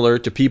be similar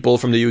to people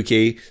from the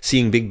UK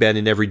seeing Big Ben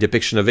in every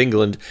depiction of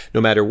England,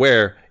 no matter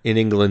where in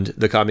England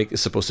the comic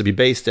is supposed to be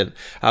based in.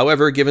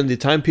 However, given the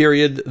time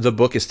period the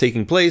book is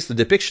taking place, the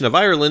depiction of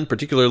Ireland,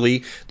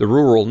 particularly the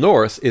rural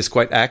north, is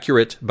quite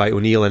accurate by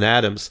O'Neill and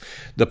Adams.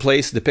 The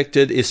place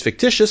depicted is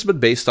fictitious but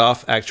based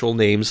off actual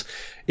names,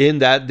 in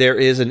that there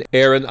is an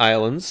Aran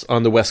Islands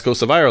on the west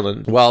coast of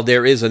Ireland, while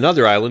there is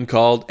another island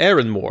called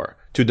Erinmore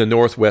to the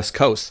northwest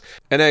coast.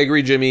 And I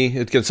agree, Jimmy,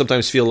 it can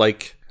sometimes feel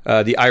like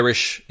the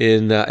Irish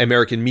in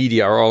American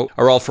media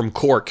are all from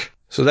Cork.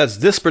 So that's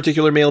this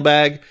particular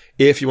mailbag.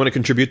 If you want to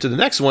contribute to the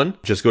next one,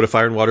 just go to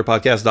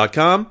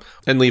fireandwaterpodcast.com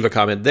and leave a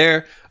comment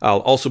there. I'll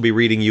also be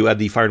reading you at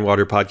the Fire and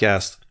Water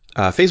Podcast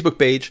Facebook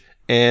page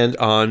and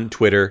on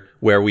Twitter,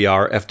 where we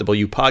are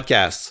FW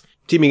Podcasts.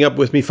 Teaming up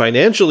with me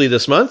financially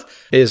this month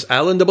is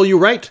Alan W.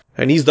 Wright,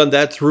 and he's done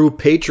that through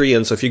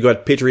Patreon. So if you go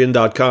at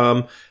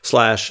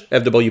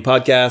patreon.com/FW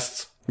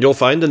Podcasts, you'll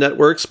find the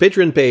network's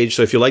Patreon page.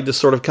 So if you like this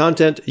sort of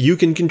content, you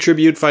can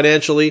contribute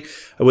financially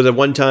with a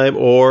one-time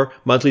or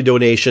monthly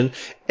donation,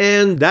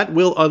 and that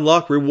will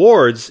unlock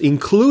rewards,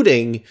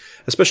 including,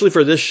 especially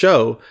for this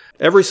show,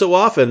 every so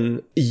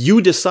often,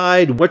 you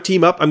decide what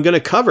team up I'm going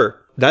to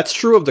cover. That's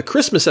true of the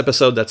Christmas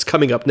episode that's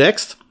coming up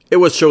next. It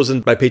was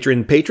chosen by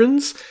Patreon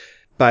patrons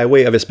by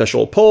way of a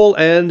special poll,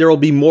 and there will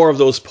be more of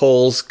those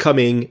polls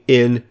coming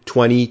in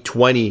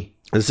 2020.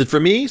 That's it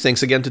from me.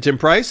 Thanks again to Tim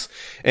Price,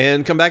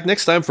 and come back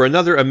next time for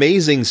another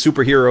amazing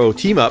superhero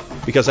team-up,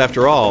 because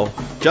after all,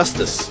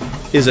 justice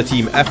is a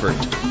team effort.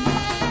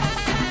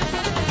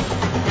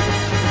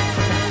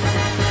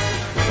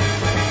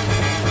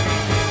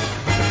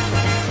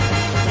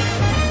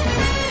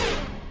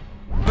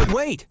 But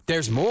wait,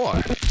 there's more.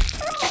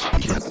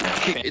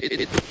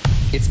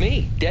 It's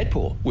me,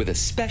 Deadpool, with a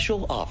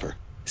special offer.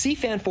 See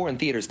Fan 4 in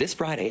theaters this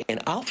Friday,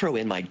 and I'll throw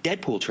in my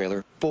Deadpool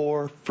trailer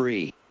for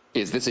free.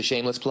 Is this a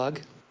shameless plug?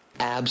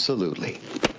 Absolutely.